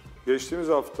 Geçtiğimiz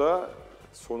hafta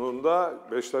sonunda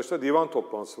Beşiktaş'ta divan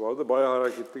toplantısı vardı. Bayağı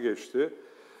hareketli geçti.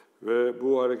 Ve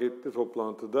bu hareketli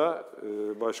toplantıda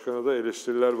başkana da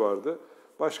eleştiriler vardı.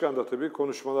 Başkan da tabii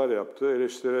konuşmalar yaptı,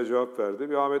 eleştirilere cevap verdi.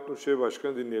 Bir Ahmet Nur Çebi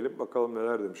Başkan'ı dinleyelim, bakalım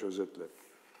neler demiş özetle.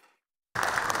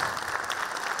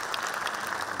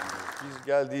 Biz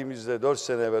geldiğimizde 4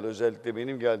 sene evvel özellikle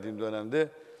benim geldiğim dönemde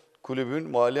kulübün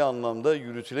mali anlamda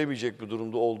yürütülemeyecek bir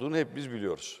durumda olduğunu hep biz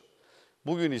biliyoruz.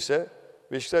 Bugün ise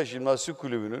Beşiktaş Jimnastik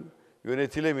Kulübü'nün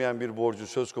yönetilemeyen bir borcu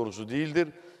söz konusu değildir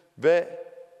ve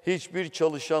hiçbir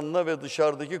çalışanına ve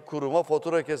dışarıdaki kuruma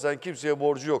fatura kesen kimseye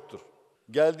borcu yoktur.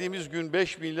 Geldiğimiz gün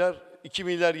 5 milyar, 2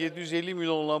 milyar 750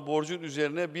 milyon olan borcun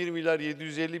üzerine 1 milyar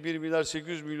 750, 1 milyar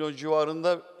 800 milyon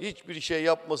civarında hiçbir şey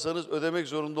yapmasanız ödemek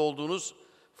zorunda olduğunuz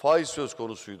faiz söz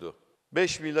konusuydu.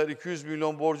 5 milyar 200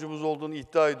 milyon borcumuz olduğunu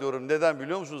iddia ediyorum. Neden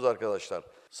biliyor musunuz arkadaşlar?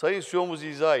 Sayın CEO'muz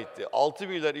izah etti. 6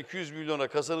 milyar 200 milyona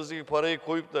kasanızdaki parayı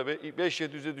koyup da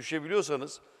 5.700'e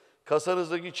düşebiliyorsanız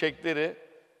kasanızdaki çekleri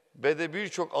ve de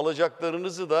birçok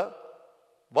alacaklarınızı da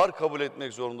var kabul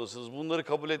etmek zorundasınız. Bunları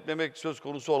kabul etmemek söz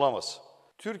konusu olamaz.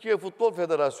 Türkiye Futbol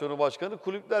Federasyonu Başkanı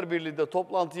Kulüpler Birliği'nde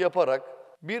toplantı yaparak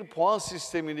bir puan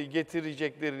sistemini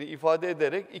getireceklerini ifade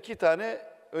ederek 2 tane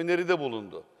öneride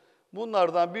bulundu.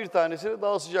 Bunlardan bir tanesine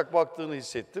daha sıcak baktığını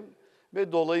hissettim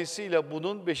ve dolayısıyla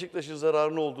bunun Beşiktaş'ın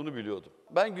zararına olduğunu biliyordum.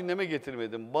 Ben gündeme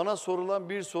getirmedim. Bana sorulan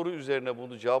bir soru üzerine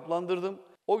bunu cevaplandırdım.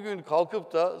 O gün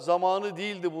kalkıp da zamanı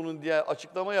değildi bunun diye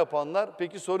açıklama yapanlar,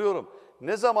 peki soruyorum,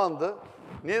 ne zamandı?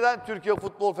 Neden Türkiye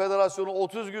Futbol Federasyonu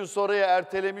 30 gün sonraya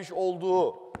ertelemiş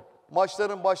olduğu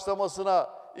maçların başlamasına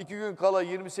 2 gün kala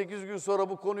 28 gün sonra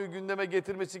bu konuyu gündeme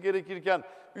getirmesi gerekirken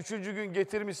 3. gün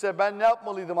getirmişse ben ne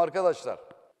yapmalıydım arkadaşlar?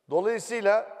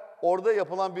 Dolayısıyla orada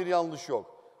yapılan bir yanlış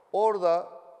yok. Orada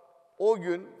o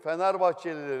gün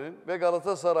Fenerbahçelilerin ve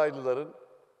Galatasaraylıların,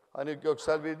 hani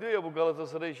Göksel Bey diyor ya bu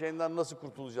Galatasaray şeyinden nasıl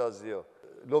kurtulacağız diyor,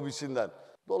 lobisinden.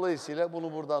 Dolayısıyla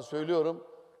bunu buradan söylüyorum.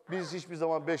 Biz hiçbir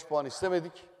zaman 5 puan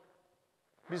istemedik.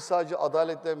 Biz sadece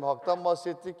adaletten ve haktan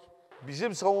bahsettik.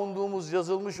 Bizim savunduğumuz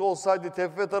yazılmış olsaydı,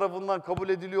 TFF tarafından kabul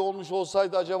ediliyor olmuş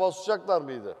olsaydı acaba susacaklar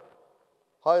mıydı?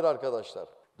 Hayır arkadaşlar.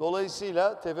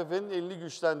 Dolayısıyla TFF'nin elini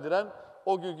güçlendiren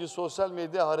o günkü sosyal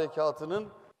medya harekatının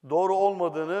doğru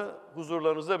olmadığını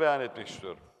huzurlarınızda beyan etmek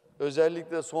istiyorum.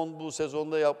 Özellikle son bu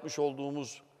sezonda yapmış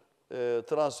olduğumuz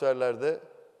transferlerde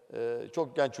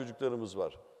çok genç çocuklarımız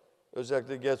var.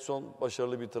 Özellikle Getson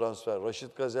başarılı bir transfer,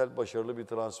 Raşit Gazel başarılı bir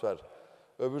transfer.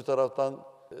 Öbür taraftan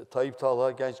Tayyip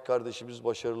Talha genç kardeşimiz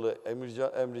başarılı,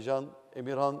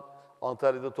 Emirhan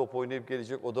Antalya'da top oynayıp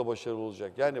gelecek, o da başarılı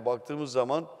olacak. Yani baktığımız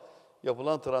zaman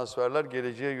yapılan transferler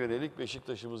geleceğe yönelik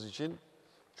Beşiktaş'ımız için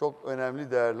çok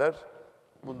önemli değerler.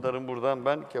 Bunların buradan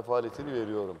ben kefaletini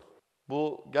veriyorum.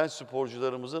 Bu genç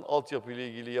sporcularımızın altyapıyla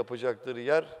ilgili yapacakları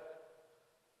yer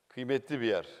kıymetli bir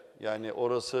yer. Yani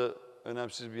orası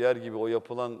önemsiz bir yer gibi, o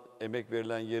yapılan, emek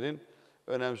verilen yerin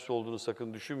önemsiz olduğunu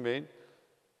sakın düşünmeyin.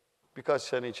 Birkaç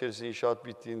sene içerisinde inşaat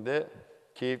bittiğinde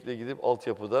keyifle gidip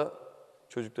altyapıda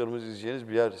çocuklarımızı izleyeceğiniz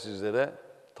bir yer sizlere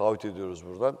taahhüt ediyoruz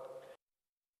buradan.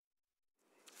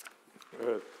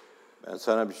 Evet. Ben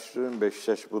sana bir şey söyleyeyim.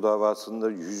 Beşiktaş bu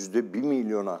davasında %1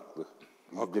 milyon haklı.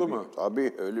 Haklı mı?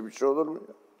 Tabii, öyle bir şey olur mu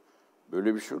ya?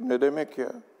 Böyle bir şey ne demek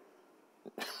ya?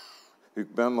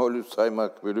 Hükmen mağlup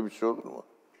saymak, böyle bir şey olur mu?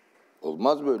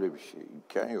 Olmaz böyle bir şey.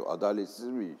 İmkan yok.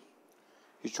 Adaletsiz bir iş.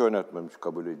 Hiç oynatmamış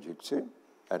kabul edecekse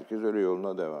herkes öyle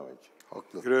yoluna devam edecek.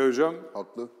 Haklı. Giray Hocam.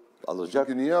 Haklı. Alacak.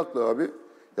 Çünkü niye haklı abi?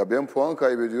 Ya ben puan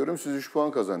kaybediyorum, siz 3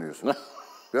 puan kazanıyorsunuz.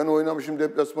 Ben oynamışım,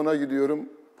 deplasmana gidiyorum,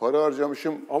 para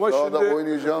harcamışım, Ama sahada şimdi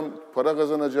oynayacağım, para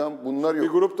kazanacağım. Bunlar bir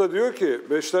yok. grup da diyor ki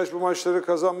Beşiktaş bu maçları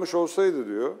kazanmış olsaydı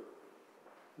diyor,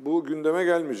 bu gündeme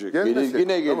gelmeyecek. Gelmesek,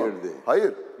 Yine tamam. gelirdi.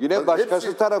 Hayır. Yine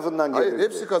başkası tarafından gelirdi. Hayır,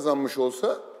 hepsi kazanmış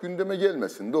olsa gündeme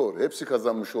gelmesin. Doğru. Hepsi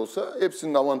kazanmış olsa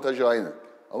hepsinin avantajı aynı.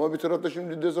 Ama bir tarafta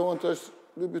şimdi dezavantajlı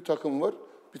bir takım var.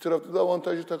 Bir tarafta da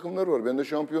avantajlı takımlar var. Ben de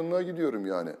şampiyonluğa gidiyorum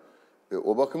yani.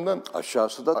 O bakımdan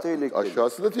Aşağısı da tehlikeli.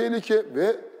 aşağısı da tehlike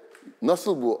ve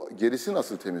gerisi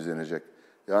nasıl temizlenecek?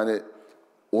 Yani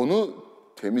onu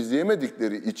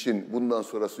temizleyemedikleri için bundan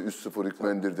sonrası 3-0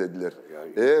 hükmendir dediler.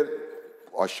 Eğer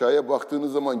aşağıya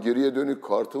baktığınız zaman geriye dönük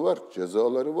kartı var,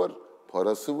 cezaları var,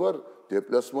 parası var,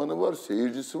 deplasmanı var,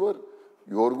 seyircisi var,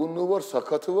 yorgunluğu var,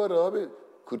 sakatı var abi.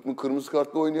 Kırmızı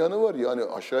kartla oynayanı var. Yani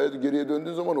aşağıya geriye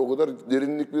döndüğün zaman o kadar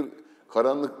derinlik bir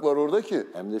karanlık var orada ki.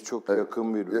 Hem de çok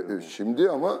yakın bir Şimdi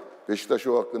ama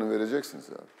Beşiktaş'a o hakkını vereceksiniz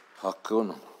abi. hakkı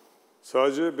onun.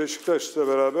 Sadece Beşiktaş'la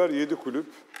beraber 7 kulüp.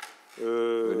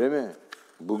 Öyle mi?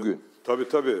 Bugün.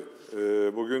 Tabii.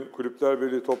 Bugün Kulüpler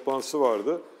Birliği toplantısı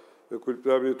vardı. Ve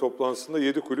Kulüpler Birliği toplantısında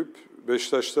 7 kulüp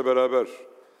Beşiktaş'la beraber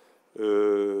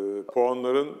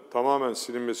puanların tamamen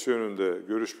silinmesi yönünde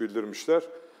görüş bildirmişler.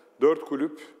 4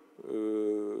 kulüp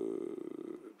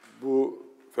bu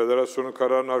federasyonun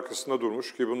kararının arkasında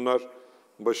durmuş ki bunlar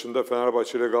başında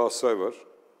Fenerbahçe ile Galatasaray var.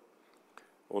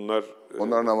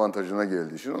 Onların avantajına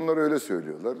geldiği için onlar öyle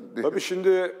söylüyorlar. Tabii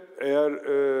şimdi eğer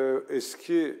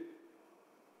eski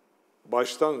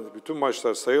baştan bütün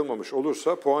maçlar sayılmamış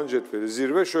olursa puan cetveli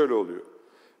zirve şöyle oluyor.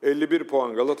 51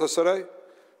 puan Galatasaray,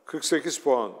 48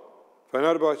 puan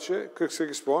Fenerbahçe,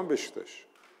 48 puan Beşiktaş.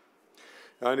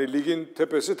 Yani ligin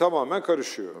tepesi tamamen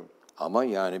karışıyor. Ama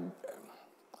yani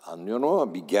anlıyorum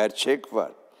ama bir gerçek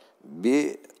var.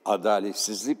 Bir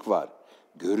adaletsizlik var.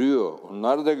 Görüyor.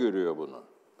 Onlar da görüyor bunu.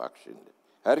 Bak şimdi.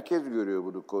 Herkes görüyor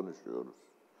bunu, konuşuyoruz.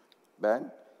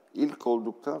 Ben ilk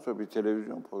olduktan sonra bir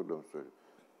televizyon programı söyledim.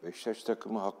 Beşiktaş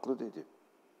takımı haklı dedi.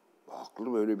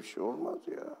 Haklı, böyle bir şey olmaz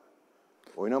ya.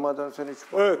 Oynamadan sen hiç...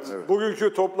 Evet,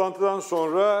 bugünkü toplantıdan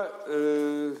sonra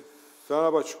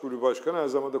Fenerbahçe Kulübü Başkanı, aynı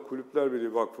zamanda Kulüpler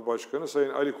Birliği Vakfı Başkanı Sayın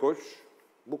Ali Koç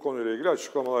bu konuyla ilgili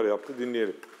açıklamalar yaptı.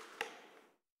 Dinleyelim.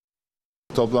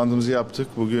 Toplantımızı yaptık.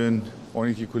 Bugün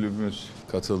 12 kulübümüz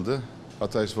katıldı.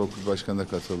 Hatay Spor Kulübü Başkanı da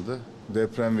katıldı.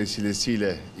 Deprem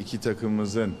vesilesiyle iki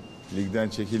takımımızın ligden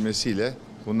çekilmesiyle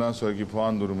bundan sonraki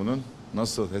puan durumunun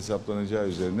nasıl hesaplanacağı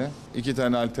üzerine iki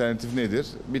tane alternatif nedir?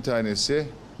 Bir tanesi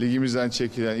ligimizden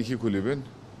çekilen iki kulübün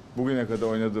bugüne kadar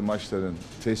oynadığı maçların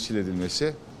tescil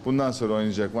edilmesi, bundan sonra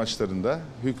oynayacak maçların da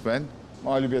hükmen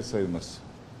mağlubiyet sayılması.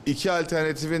 İki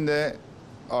alternatifin de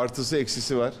artısı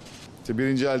eksisi var. İşte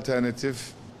birinci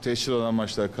alternatif tescil olan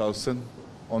maçlar kalsın,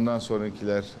 ondan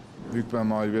sonrakiler hükmen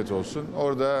mağlubiyet olsun.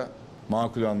 Orada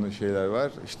makulanlı şeyler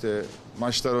var. İşte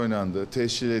maçlar oynandı,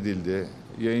 tescil edildi,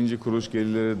 yayıncı kuruluş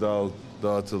gelirleri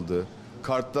dağıtıldı,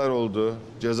 kartlar oldu,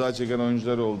 ceza çeken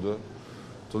oyuncular oldu.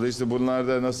 Dolayısıyla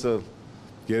bunlarda nasıl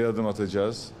geri adım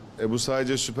atacağız? Bu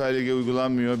sadece Süper Lig'e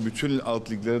uygulanmıyor, bütün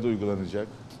alt liglere de uygulanacak.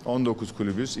 19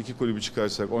 kulübüz, 2 kulübü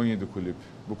çıkarsak 17 kulüp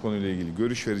bu konuyla ilgili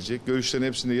görüş verecek. Görüşlerin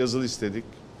hepsinde yazılı istedik.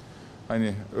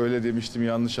 Hani öyle demiştim,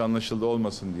 yanlış anlaşıldı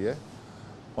olmasın diye.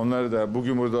 Onları da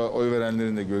bugün burada oy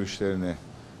verenlerin de görüşlerini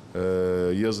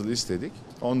yazılı istedik.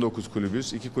 19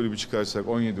 kulübüz, 2 kulübü çıkarsak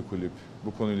 17 kulüp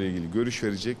bu konuyla ilgili görüş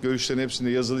verecek. Görüşlerin hepsinde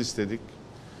yazılı istedik.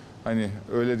 Hani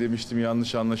öyle demiştim,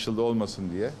 yanlış anlaşıldı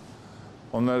olmasın diye.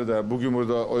 Onları da bugün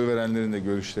burada oy verenlerin de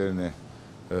görüşlerini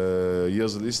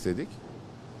yazılı istedik.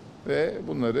 Ve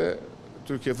bunları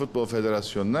Türkiye Futbol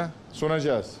Federasyonu'na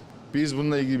sunacağız. Biz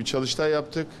bununla ilgili bir çalıştay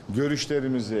yaptık.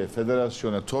 Görüşlerimizi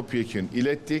federasyona topyekün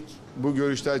ilettik. Bu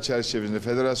görüşler çerçevesinde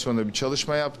federasyonda bir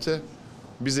çalışma yaptı.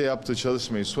 Bize yaptığı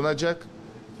çalışmayı sunacak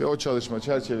ve o çalışma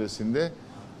çerçevesinde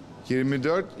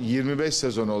 24-25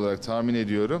 sezonu olarak tahmin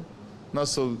ediyorum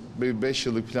nasıl bir 5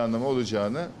 yıllık planlama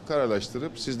olacağını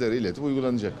kararlaştırıp sizlere iletip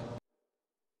uygulanacak.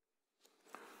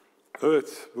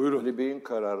 Evet, buyurun. Ali Bey'in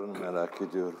kararını merak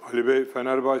ediyorum. Ali Bey,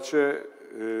 Fenerbahçe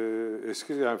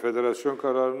eski yani federasyon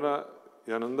kararına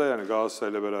yanında yani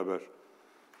Galatasaray'la beraber.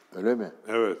 Öyle mi?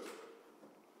 Evet.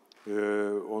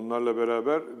 Onlarla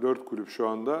beraber 4 kulüp şu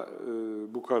anda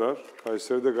bu karar.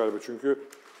 Kayseri'de galiba çünkü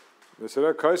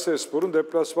mesela Kayserispor'un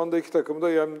deplasmanda 2 takımı da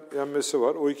yenmesi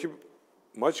var. O 2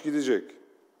 maç gidecek.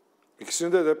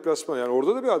 İkisini de deplasman. Yani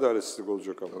orada da bir adaletsizlik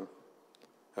olacak ama.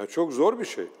 Yani çok zor bir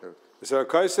şey. Evet. Mesela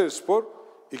Kayserispor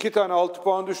 2 tane 6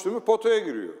 puan düştü mü potaya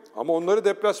giriyor. Ama onları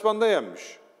deplasmanda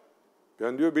yenmiş.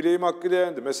 Yani diyor bileğim hakkıyla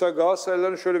yendi. Mesela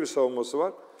Galatasaraylıların şöyle bir savunması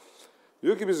var.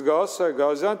 Diyor ki biz Galatasaray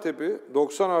Gaziantep'i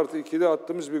 90+2'de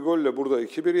attığımız bir golle burada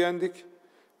 2-1 yendik.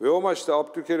 Ve o maçta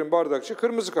Abdülkerim Bardakçı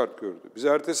kırmızı kart gördü. Biz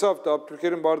ertesi hafta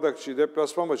Abdülkerim Bardakçı'yı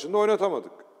deplasman maçında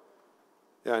oynatamadık.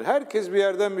 Yani herkes bir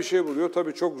yerden bir şey buluyor.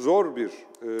 Tabii çok zor bir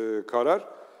karar.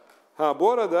 Ha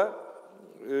bu arada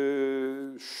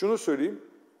şunu söyleyeyim.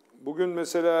 Bugün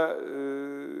mesela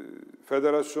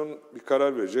federasyon bir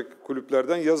karar verecek.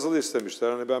 Kulüplerden yazılı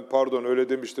istemişler. Hani ben pardon öyle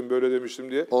demiştim, böyle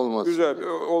demiştim diye. Olmasın. Güzel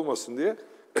olmasın diye.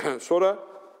 Sonra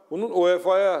bunun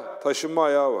UEFA'ya taşınma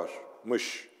ayağı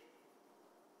varmış.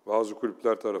 Bazı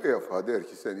kulüpler tarafından. UEFA der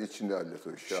ki sen içinde hallet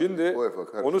o işi. Şimdi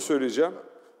onu söyleyeceğim.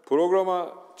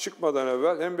 Programa çıkmadan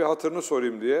evvel hem bir hatırını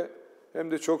sorayım diye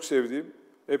hem de çok sevdiğim,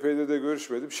 epeyde de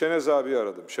görüşmedim, Şenez abiyi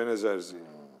aradım. Şenez Erzi'yi.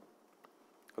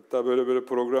 Hatta böyle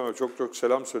programa çok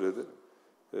selam söyledi.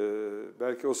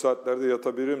 Belki o saatlerde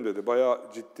yatabilirim dedi. Bayağı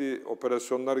ciddi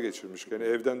operasyonlar geçirmiş. Yani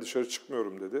evden dışarı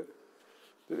çıkmıyorum dedi.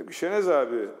 Dedim ki Şenez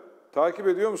abi takip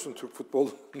ediyor musun Türk futbolu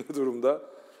ne durumda?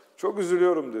 Çok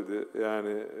üzülüyorum dedi.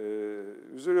 Yani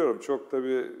üzülüyorum. Çok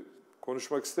tabii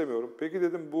konuşmak istemiyorum. Peki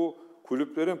dedim bu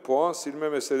kulüplerin puan silme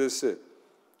meselesi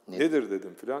nedir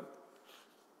dedim filan.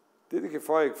 Dedi ki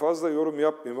Faik fazla yorum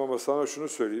yapmayayım ama sana şunu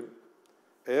söyleyeyim.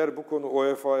 Eğer bu konu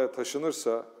UEFA'ya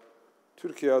taşınırsa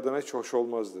Türkiye adına hiç hoş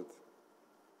olmaz dedi.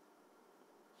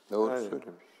 Doğru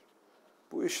söylemiş.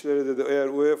 Bu işleri dedi eğer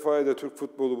UEFA'ya da Türk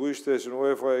futbolu bu işler için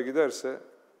UEFA'ya giderse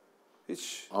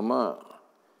hiç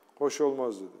hoş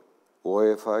olmaz dedi.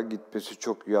 UEFA'ya gitmesi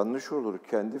çok yanlış olur.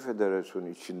 Kendi federasyonu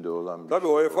içinde olan bir Tabii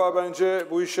şey. UEFA bence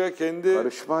bu işe kendi...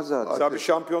 Karışmaz zaten. Mesela bir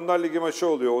Şampiyonlar Ligi maçı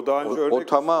oluyor. O daha önce örnek... O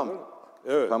tamam.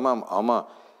 Evet. Tamam ama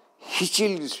hiç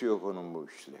ilgisi yok onun bu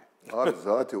işle. Abi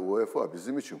zaten UEFA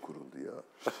bizim için kuruldu ya.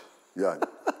 Yani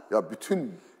ya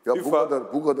bütün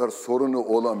FIFA, bu kadar sorunu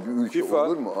olan bir ülke FIFA,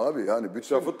 olur mu abi? Yani bütün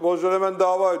mesela futbolcular hemen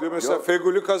dava ediyor. Mesela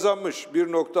Feguli kazanmış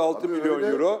 1.6 milyon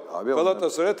euro.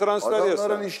 Galatasaray'a transfer yasağı.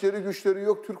 Adamların işleri güçleri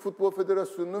yok. Türk Futbol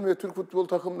Federasyonu'nun ve Türk futbol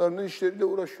takımlarının işleriyle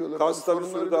uğraşıyorlar. Kasta bir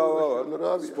sürü dava var.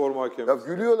 Abi Spor mahkemesi.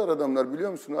 Ya gülüyorlar adamlar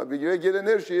biliyor musun abi? Ve gelen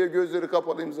her şeye gözleri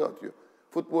kapalı imza atıyor.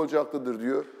 Futbolcu haklıdır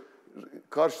diyor.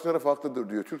 Karşı taraf haklıdır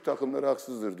diyor. Türk takımları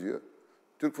haksızdır diyor.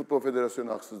 Türk Futbol Federasyonu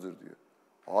haksızdır diyor.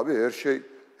 Abi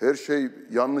her şey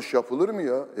yanlış yapılır mı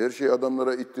ya? Her şey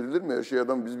adamlara ittirilir mi? Her şey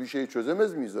biz bir şeyi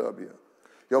çözemez miyiz abi ya?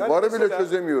 Ya yani varı bile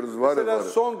çözemiyoruz. Mesela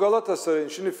son Galatasaray'ın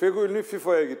şimdi Fegüli'nin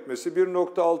FIFA'ya gitmesi,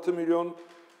 1.6 milyon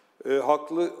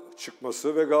haklı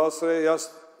çıkması ve Galatasaray'a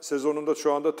yaz sezonunda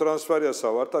şu anda transfer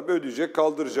yasağı var. Tabii ödeyecek,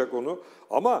 kaldıracak onu.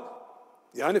 Ama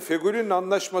yani Fegüli'nin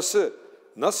anlaşması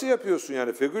nasıl yapıyorsun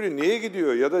yani? Fegüli niye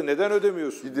gidiyor ya da neden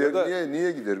ödemiyorsun? Gider, ya da...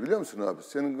 niye gider biliyor musun abi?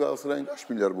 Senin Galatasaray'ın kaç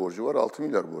milyar borcu var? 6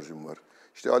 milyar borcum var.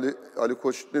 İşte Ali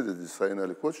Koç ne dedi Sayın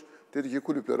Ali Koç? Dedi ki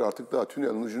kulüpler artık daha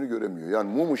tünelin ucunu göremiyor.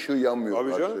 Yani mum ışığı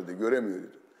yanmıyor dedi. Göremiyor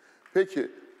dedi.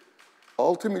 Peki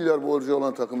 6 milyar borcu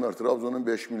olan takımlar Trabzon'un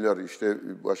 5 milyar işte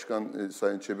Başkan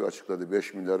Sayın Çebi açıkladı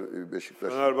 5 milyar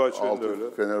Beşiktaş, Fenerbahçe'nin 6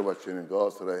 öyle. Fenerbahçe'nin,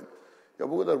 Galatasaray'ın.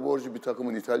 Ya bu kadar borcu bir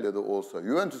takımın İtalya'da olsa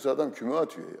Juventus adam küme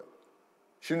atıyor ya.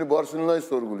 Şimdi Barcelona'yı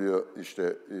sorguluyor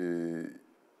işte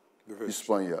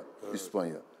İspanya. Evet.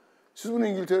 İspanya. Siz bunu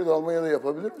İngiltere'de, Almanya'da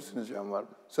yapabilir misiniz ya? Var mı?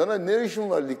 Sana ne işin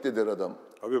var ligde der adam.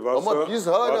 Abi ama biz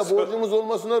hala borcumuz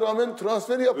olmasına rağmen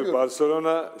transfer yapıyoruz.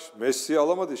 Barcelona Messi'yi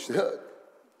alamadı işte. Ya,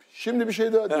 şimdi bir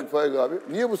şey daha diyeyim Faik abi.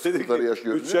 Niye bu sıkıntıları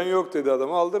yaşıyoruz? Bütçen yok dedi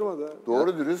adamı aldırmadı.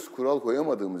 Doğru dürüst kural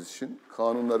koyamadığımız için,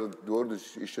 kanunları doğru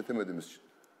dürüst işletemediğimiz için.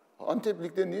 Antep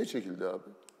ligde niye çekildi abi?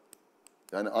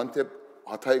 Yani Antep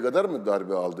Hatay kadar mı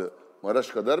darbe aldı? Maraş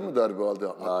kadar mı darbe aldı?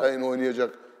 Hatay'ın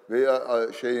oynayacak veya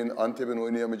Antep'in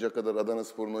oynayamayacak kadar,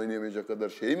 Adanaspor'un oynayamayacak kadar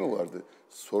şeyi mi vardı?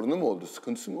 Sorunu mu oldu?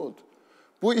 Sıkıntısı mı oldu?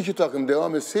 Bu iki takım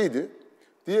devam etseydi,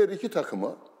 diğer iki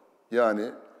takıma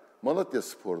yani Malatya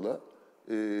Spor'la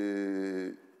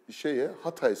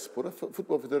Hatay Spor'a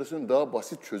Futbol Federasyonu daha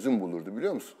basit çözüm bulurdu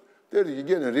biliyor musun? Derdi ki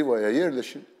gelin Riva'ya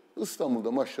yerleşin.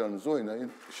 İstanbul'da maçlarınızı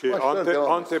oynayın.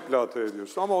 Antep'le Hatay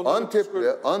ediyorsun ama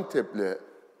Antep'le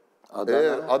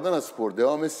eğer Adana Spor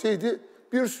devam etseydi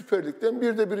bir Süper Lig'den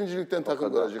bir de Birincilikten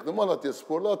takım kalacaktı. Malatya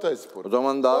Spor'la Hatay Spor. O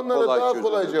zaman daha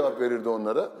kolay cevap verirdi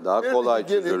onlara. Daha kolay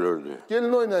çözülürdü.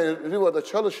 Gelin oynayın Riva'da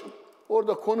çalışın.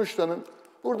 Orada konuşlanın.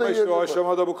 Burada ama işte o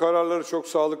aşamada bu kararları çok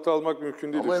sağlıklı almak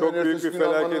mümkün değil. Çok büyük bir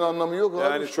felaket. Anlamı yok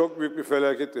yani abi. Çok büyük bir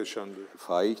felaket yaşandı.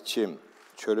 Faikçim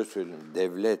şöyle söyleyeyim.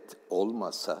 Devlet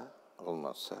olmasa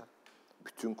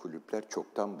bütün kulüpler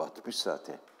çoktan batmış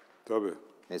zaten. Tabii.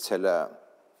 Mesela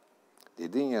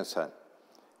dedin ya sen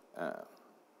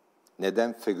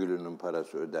neden Fegüli'nin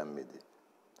parası ödenmedi?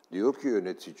 Diyor ki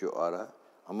yönetici ara.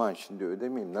 Aman şimdi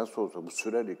ödemeyeyim nasıl olsa bu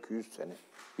sürer 200 sene.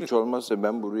 Hiç olmazsa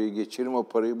ben burayı geçiririm o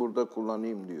parayı burada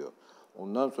kullanayım diyor.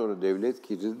 Ondan sonra devlet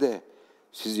girdi de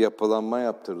siz yapılanma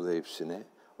yaptırdı hepsine.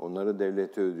 Onları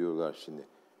devlete ödüyorlar şimdi.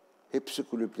 Hepsi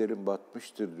kulüplerin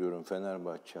batmıştır diyorum,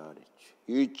 Fenerbahçe hariç.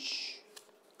 Hiç.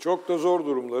 Çok da zor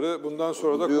durumları. Bundan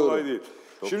sonra da Biliyorum. kolay değil.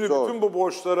 Çok Şimdi zor. bütün bu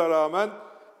borçlara rağmen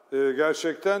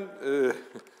gerçekten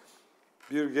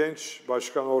bir genç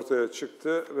başkan ortaya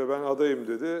çıktı ve ben adayım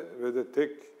dedi ve de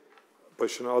tek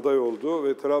başına aday oldu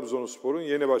ve Trabzonspor'un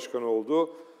yeni başkanı oldu.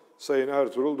 Sayın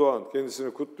Ertuğrul Doğan.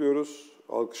 Kendisini kutluyoruz,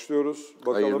 alkışlıyoruz.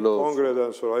 Bakalım Hayırlı olsun.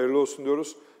 kongreden sonra hayırlı olsun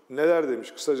diyoruz. Neler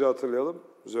demiş? Kısaca hatırlayalım,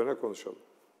 üzerine konuşalım.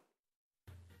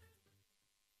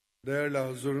 Değerli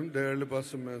huzurun, değerli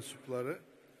basın mensupları,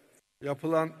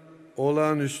 yapılan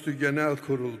olağanüstü genel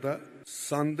kurulda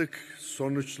sandık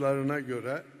sonuçlarına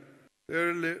göre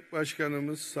değerli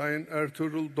başkanımız Sayın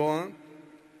Ertuğrul Doğan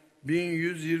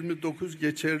 1129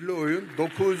 geçerli oyun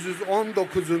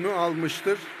 919'unu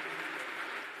almıştır.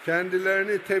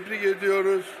 Kendilerini tebrik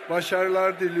ediyoruz,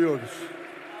 başarılar diliyoruz.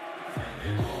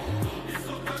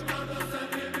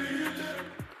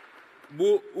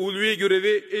 Bu ulvi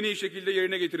görevi en iyi şekilde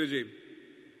yerine getireceğim.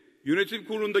 Yönetim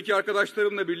kurulundaki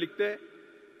arkadaşlarımla birlikte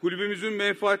kulübümüzün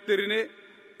menfaatlerini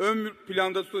ön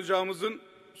planda tutacağımızın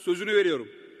sözünü veriyorum.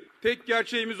 Tek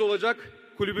gerçeğimiz olacak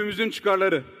kulübümüzün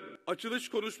çıkarları. Açılış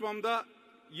konuşmamda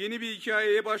yeni bir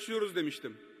hikayeye başlıyoruz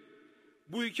demiştim.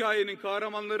 Bu hikayenin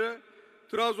kahramanları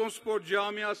Trabzonspor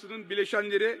camiasının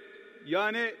bileşenleri,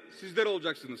 yani sizler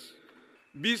olacaksınız.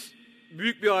 Biz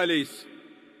büyük bir aileyiz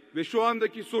ve şu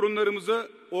andaki sorunlarımızı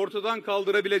ortadan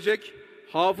kaldırabilecek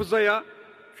hafızaya,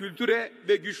 kültüre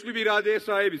ve güçlü bir iradeye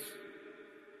sahibiz.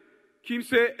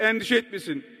 Kimse endişe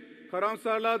etmesin,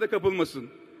 karamsarlığa da kapılmasın.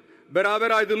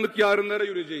 Beraber aydınlık yarınlara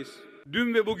yürüyeceğiz.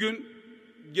 Dün ve bugün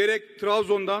gerek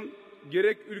Trabzon'dan,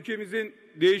 gerek ülkemizin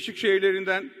değişik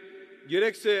şehirlerinden,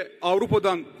 gerekse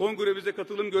Avrupa'dan kongremize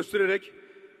katılım göstererek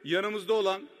yanımızda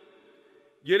olan,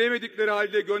 gelemedikleri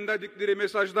halde gönderdikleri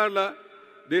mesajlarla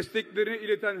desteklerini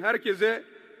ileten herkese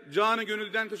canı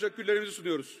gönülden teşekkürlerimizi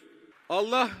sunuyoruz.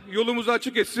 Allah yolumuzu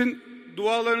açık etsin,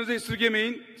 dualarınızı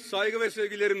esirgemeyin, saygı ve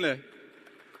sevgilerimle.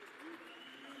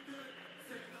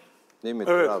 Değil mi?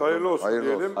 Evet, Trabzon? hayırlı olsun Hayırlı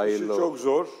diyelim. olsun. Hayırlı İşi olsun. çok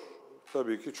zor.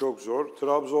 Tabii ki çok zor.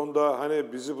 Trabzon'da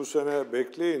hani bizi bu sene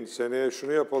bekleyin, seneye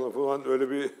şunu yapalım falan öyle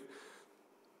bir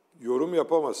yorum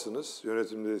yapamazsınız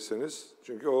yönetimdeyseniz.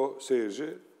 Çünkü o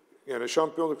seyirci yani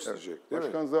şampiyonluk isteyecek değil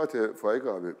Başkan mi? zaten Faik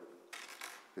abi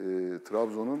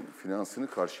Trabzon'un finansını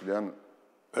karşılayan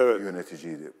Evet.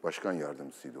 yöneticiydi. Başkan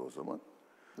yardımcısıydı o zaman.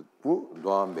 Bu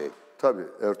Doğan Bey. tabii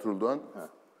Ertuğrul Doğan.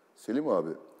 Selim abi,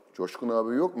 Coşkun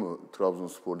abi yok mu?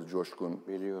 Trabzonsporlu Coşkun,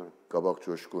 Biliyorum. Kabak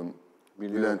Coşkun,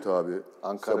 Biliyorum. Bülent abi,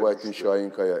 Ankara Sebahattin güçlü.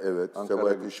 Şahinkaya, evet. Ankara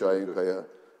Sebahattin güçlü Şahinkaya,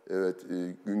 evet.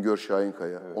 Güngör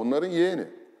Şahinkaya. Evet. Onların yeğeni.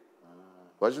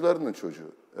 Bacılarının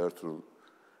çocuğu Ertuğrul.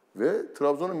 Ve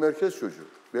Trabzon'un merkez çocuğu.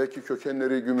 Belki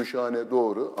kökenleri Gümüşhane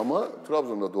doğru ama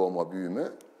Trabzon'da doğma büyüme.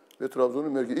 Ve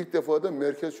Trabzon'un merkez. İlk defa da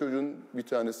merkez çocuğun bir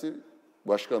tanesi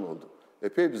başkan oldu.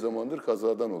 Epey bir zamandır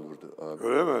kazadan olurdu abi.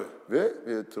 Öyle mi? Ve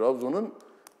Trabzon'un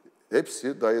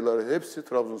hepsi, dayıları hepsi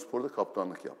Trabzonspor'da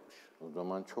kaptanlık yapmış. O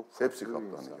zaman çok farklı Hepsi bir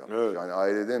kaptanlık insan. yapmış. Evet. Yani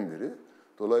aileden biri.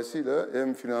 Dolayısıyla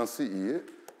hem finansı iyi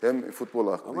hem futbol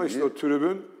aklı Ama iyi. işte o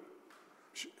tribün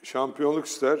şampiyonluk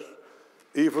ister.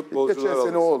 İyi futbolcular Geçen sene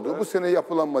alsın oldu. der. Bu sene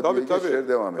yapılanma diye geçer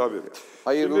devam tabii. ediyor.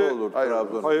 Hayırlı Şimdi- olur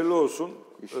Trabzon. Hayırlı olsun.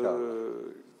 İnşallah.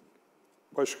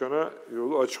 Başkana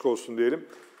yolu açık olsun diyelim.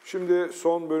 Şimdi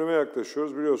son bölüme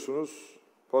yaklaşıyoruz. Biliyorsunuz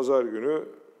pazar günü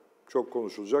çok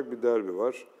konuşulacak bir derbi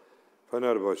var.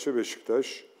 Fenerbahçe,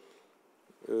 Beşiktaş.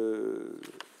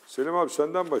 Selim abi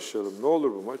senden başlayalım. Ne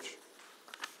olur bu maç?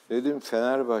 Dedim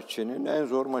Fenerbahçe'nin en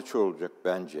zor maçı olacak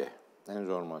bence. En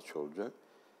zor maç olacak.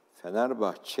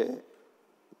 Fenerbahçe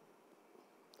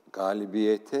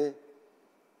galibiyete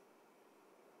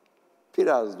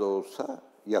biraz da olsa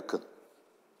yakın.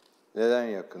 Neden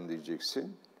yakın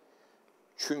diyeceksin?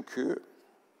 Çünkü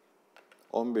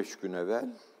 15 gün evvel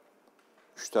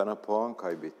 3 tane puan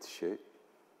kaybetti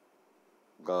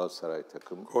Galatasaray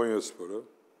takımı. Konyaspor'u.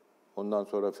 Ondan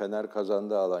sonra Fener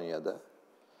kazandı Alanya'da.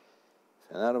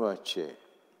 Fenerbahçe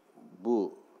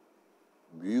bu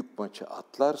büyük maçı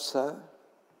atlarsa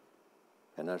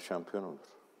Fener şampiyon olur.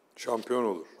 Şampiyon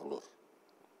olur. Olur.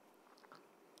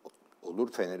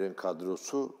 Olur. Fener'in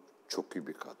kadrosu çok iyi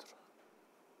bir kadro.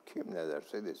 Kim ne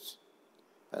derse desin.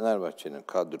 Fenerbahçe'nin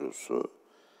kadrosu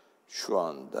şu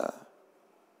anda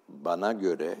bana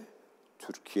göre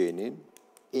Türkiye'nin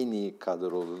en iyi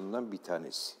kadrolarından bir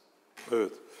tanesi.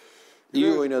 Evet.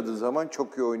 İyi oynadığı zaman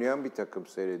çok iyi oynayan bir takım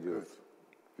seyrediyoruz.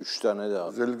 3 tane de attı.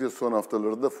 Özellikle son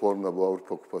haftalarda formda bu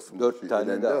Avrupa Kupası'nda 4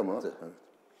 tane de attı. ama. Evet.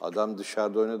 Adam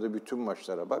dışarıda oynadığı bütün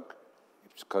maçlara bak.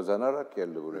 Hepsi kazanarak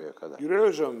geldi buraya kadar. Giray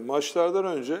Hocam maçlardan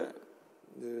önce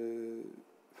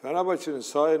Fenerbahçe'nin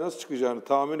sahaya nasıl çıkacağını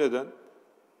tahmin eden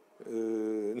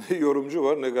ne yorumcu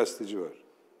var ne gazeteci var.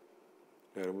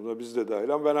 Yani buna biz de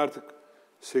dahil ama ben artık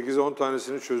 8-10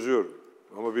 tanesini çözüyorum.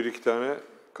 Ama 1-2 tane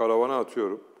karavana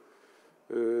atıyorum.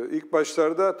 İlk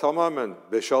başlarda tamamen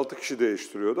 5-6 kişi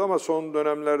değiştiriyordu ama son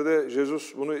dönemlerde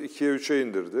Jesus bunu 2'ye 3'e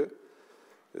indirdi.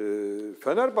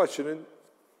 Fenerbahçe'nin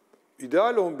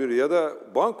ideal 11'i ya da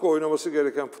banko oynaması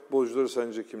gereken futbolcuları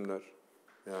sence kimler?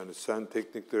 Yani sen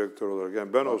teknik direktör olarak,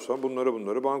 yani ben olsam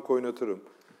bunları banko oynatırım.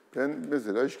 Ben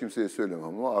mesela hiç kimseye söylemem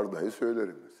ama Arda'yı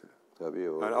söylerim mesela.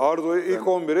 Tabii o. Yani Ardo'yu ilk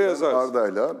 11'e yazarsın.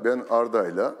 Ben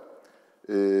Arda'yla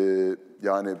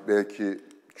yani belki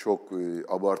çok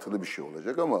abartılı bir şey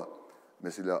olacak ama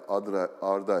mesela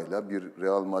Arda'yla bir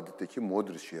Real Madrid'deki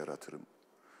Modric'i yaratırım.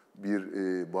 Bir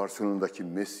Barcelona'daki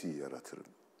Messi'yi yaratırım.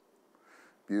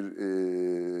 Bir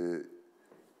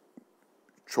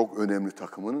çok önemli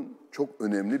takımının çok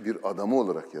önemli bir adamı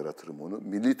olarak yaratırım onu.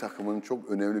 Milli takımının çok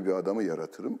önemli bir adamı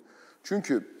yaratırım.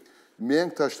 Çünkü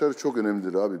mihenk taşları çok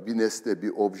önemlidir abi. Bir nesne,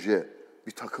 bir obje,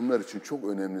 bir takımlar için çok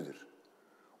önemlidir.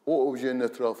 O objenin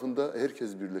etrafında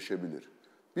herkes birleşebilir.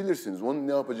 Bilirsiniz, onun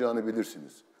ne yapacağını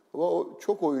bilirsiniz. Ama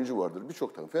çok oyuncu vardır,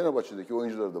 birçok takım. Fenerbahçe'deki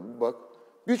oyunculara da bak,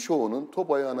 birçoğunun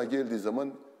top ayağına geldiği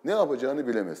zaman ne yapacağını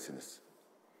bilemezsiniz.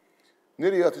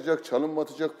 Nereye atacak, çalım mı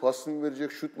atacak, pas mı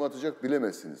verecek, şut mu atacak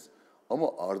bilemezsiniz.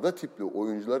 Ama Arda tipli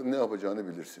oyuncular ne yapacağını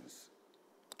bilirsiniz.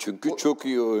 Çünkü çok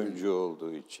iyi oyuncu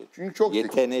olduğu için. Çünkü çok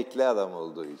yetenekli adam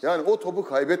olduğu için. Yani o topu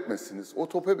kaybetmezsiniz. O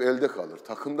top hep elde kalır,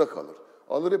 takımda kalır.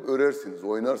 Alır hep örersiniz,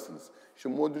 oynarsınız.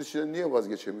 Şimdi Modric'den niye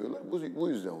vazgeçemiyorlar? Bu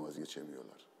yüzden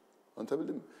vazgeçemiyorlar.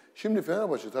 Anlatabildim mi? Şimdi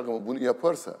Fenerbahçe takımı bunu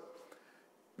yaparsa,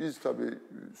 biz tabii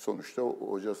sonuçta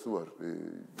hocası var.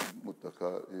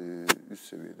 Mutlaka üst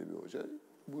seviyede bir hoca.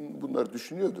 Bunlar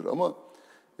düşünüyordur ama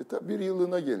tabii bir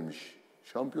yıllığına gelmiş.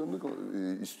 Şampiyonluk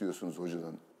istiyorsunuz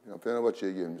hocadan. Yani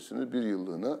Fenerbahçe'ye gelmişsiniz bir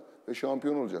yıllığına ve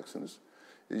şampiyon olacaksınız.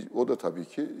 O da tabii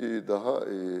ki daha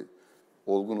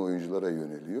olgun oyunculara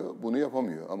yöneliyor. Bunu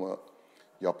yapamıyor ama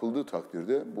yapıldığı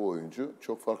takdirde bu oyuncu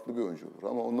çok farklı bir oyuncu olur.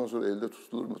 Ama ondan sonra elde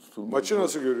tutulur mu tutulmaz mı? Maçı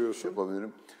nasıl görüyorsun?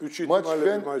 Yapabilirim. 3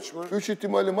 ihtimalle bir maç mı? 3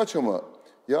 ihtimalle maç ama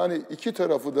yani iki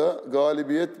tarafı da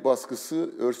galibiyet baskısı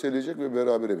örseleyecek ve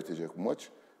berabere bitecek bu maç.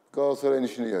 Galatasaray'ın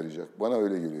işine yarayacak. Bana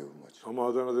öyle geliyor bu maç. Ama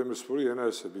Adana Demirspor'u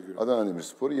yenerse bir gün. Adana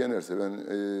Demirspor'u yenerse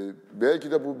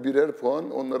belki de bu birer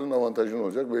puan onların avantajını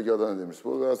olacak. Belki Adana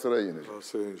Demirspor Galatasaray'ı yenecek.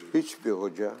 Galatasaray yenecek.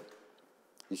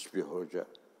 Hiçbir hoca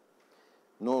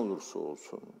ne olursa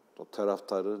olsun o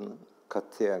taraftarın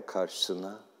katiyen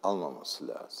karşısına almaması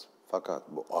lazım. Fakat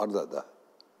bu Arda'da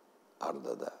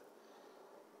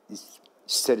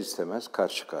ister istemez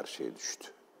karşı karşıya düştü.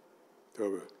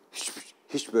 Tabii.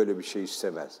 Hiç böyle bir şey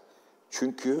istemez.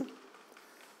 Çünkü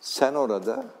sen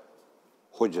orada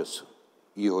hocasın.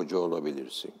 İyi hoca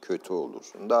olabilirsin, kötü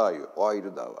olursun. Daha iyi, o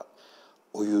ayrı da var.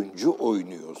 Oyuncu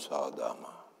oynuyor sahada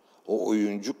ama. O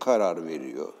oyuncu karar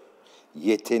veriyor.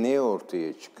 Yeteneği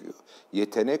ortaya çıkıyor.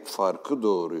 Yetenek farkı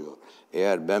doğuruyor.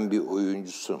 Eğer ben bir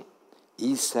oyuncusum,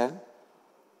 iyisen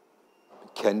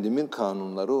kendimin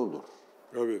kanunları olur.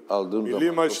 Tabii. Aldığım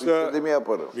zaman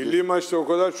yaparım. Milli maçta o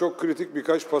kadar çok kritik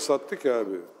birkaç pas attı ki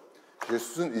abi.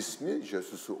 Jesus'un ismi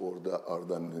Jesus'u orada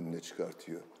Arda'nın önüne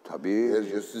çıkartıyor. Tabii. Eğer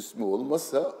Jesus ismi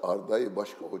olmazsa Arda'yı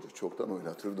başka hoca çoktan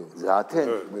oynatırdı orada. Zaten.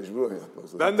 Evet. Mecbur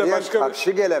oynatmaz. Ben de başka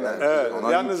karşı gelemez. Evet.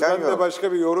 Yalnız ben de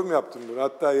başka bir yorum yaptım bunu.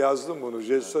 Hatta yazdım bunu.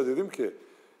 Jesus'a dedim ki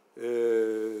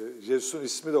Jesus'un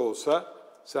ismi de olsa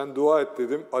sen dua et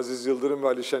dedim. Aziz Yıldırım ve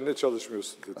Alişen'le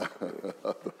çalışmıyorsun dedim.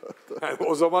 Yani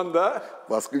o zaman da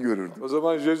baskı görürdü. O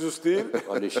zaman Jesus değil.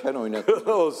 Alişen oynatır.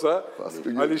 olsa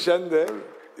Alişen de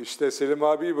işte Selim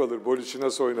abiyi bilir Bolic'i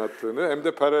nasıl oynattığını. Hem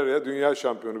de Pereira'ya dünya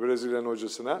şampiyonu Brezilya'nın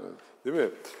hocasına. Evet. Değil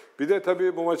mi? Bir de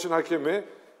tabii bu maçın hakemi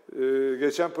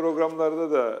geçen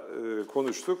programlarda da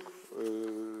konuştuk.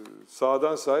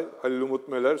 Sağdan say Halil Umut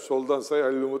Meler, soldan say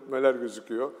Halil Umut Meler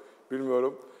gözüküyor.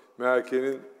 Bilmiyorum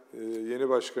MHK'nin yeni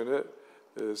başkanı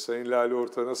Sayın Lale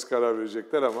Orta nasıl karar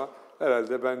verecekler ama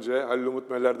herhalde bence Halil Umut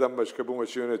Meler'den başka bu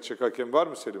maçı yönetecek hakem var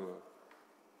mı Selim abi?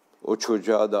 O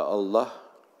çocuğa da Allah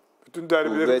bütün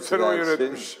derbileri sen o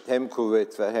yönetmiş. Hem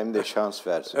kuvvet ver hem de şans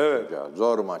versin çocuğa.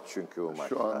 Zor maç çünkü bu maç.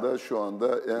 Şu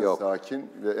anda en sakin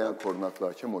ve en korunaklı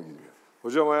hakem o gidiyor.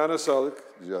 Hocam ayağına sağlık.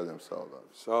 Rica ederim, sağ ol abi.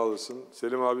 Sağ olasın.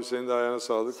 Selim abi senin de ayağına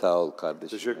sağlık. Sağ ol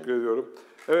kardeşim. Teşekkür ediyorum.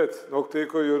 Evet, noktayı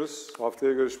koyuyoruz.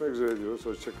 Haftaya görüşmek üzere diyoruz.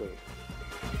 Hoşçakalın.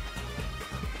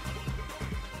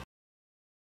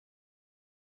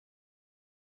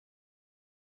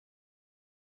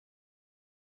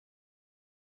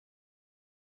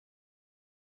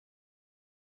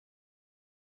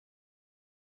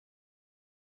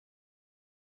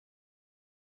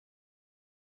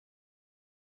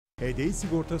 HDI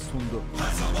Sigorta sundu.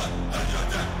 Her zaman, her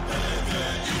yerde,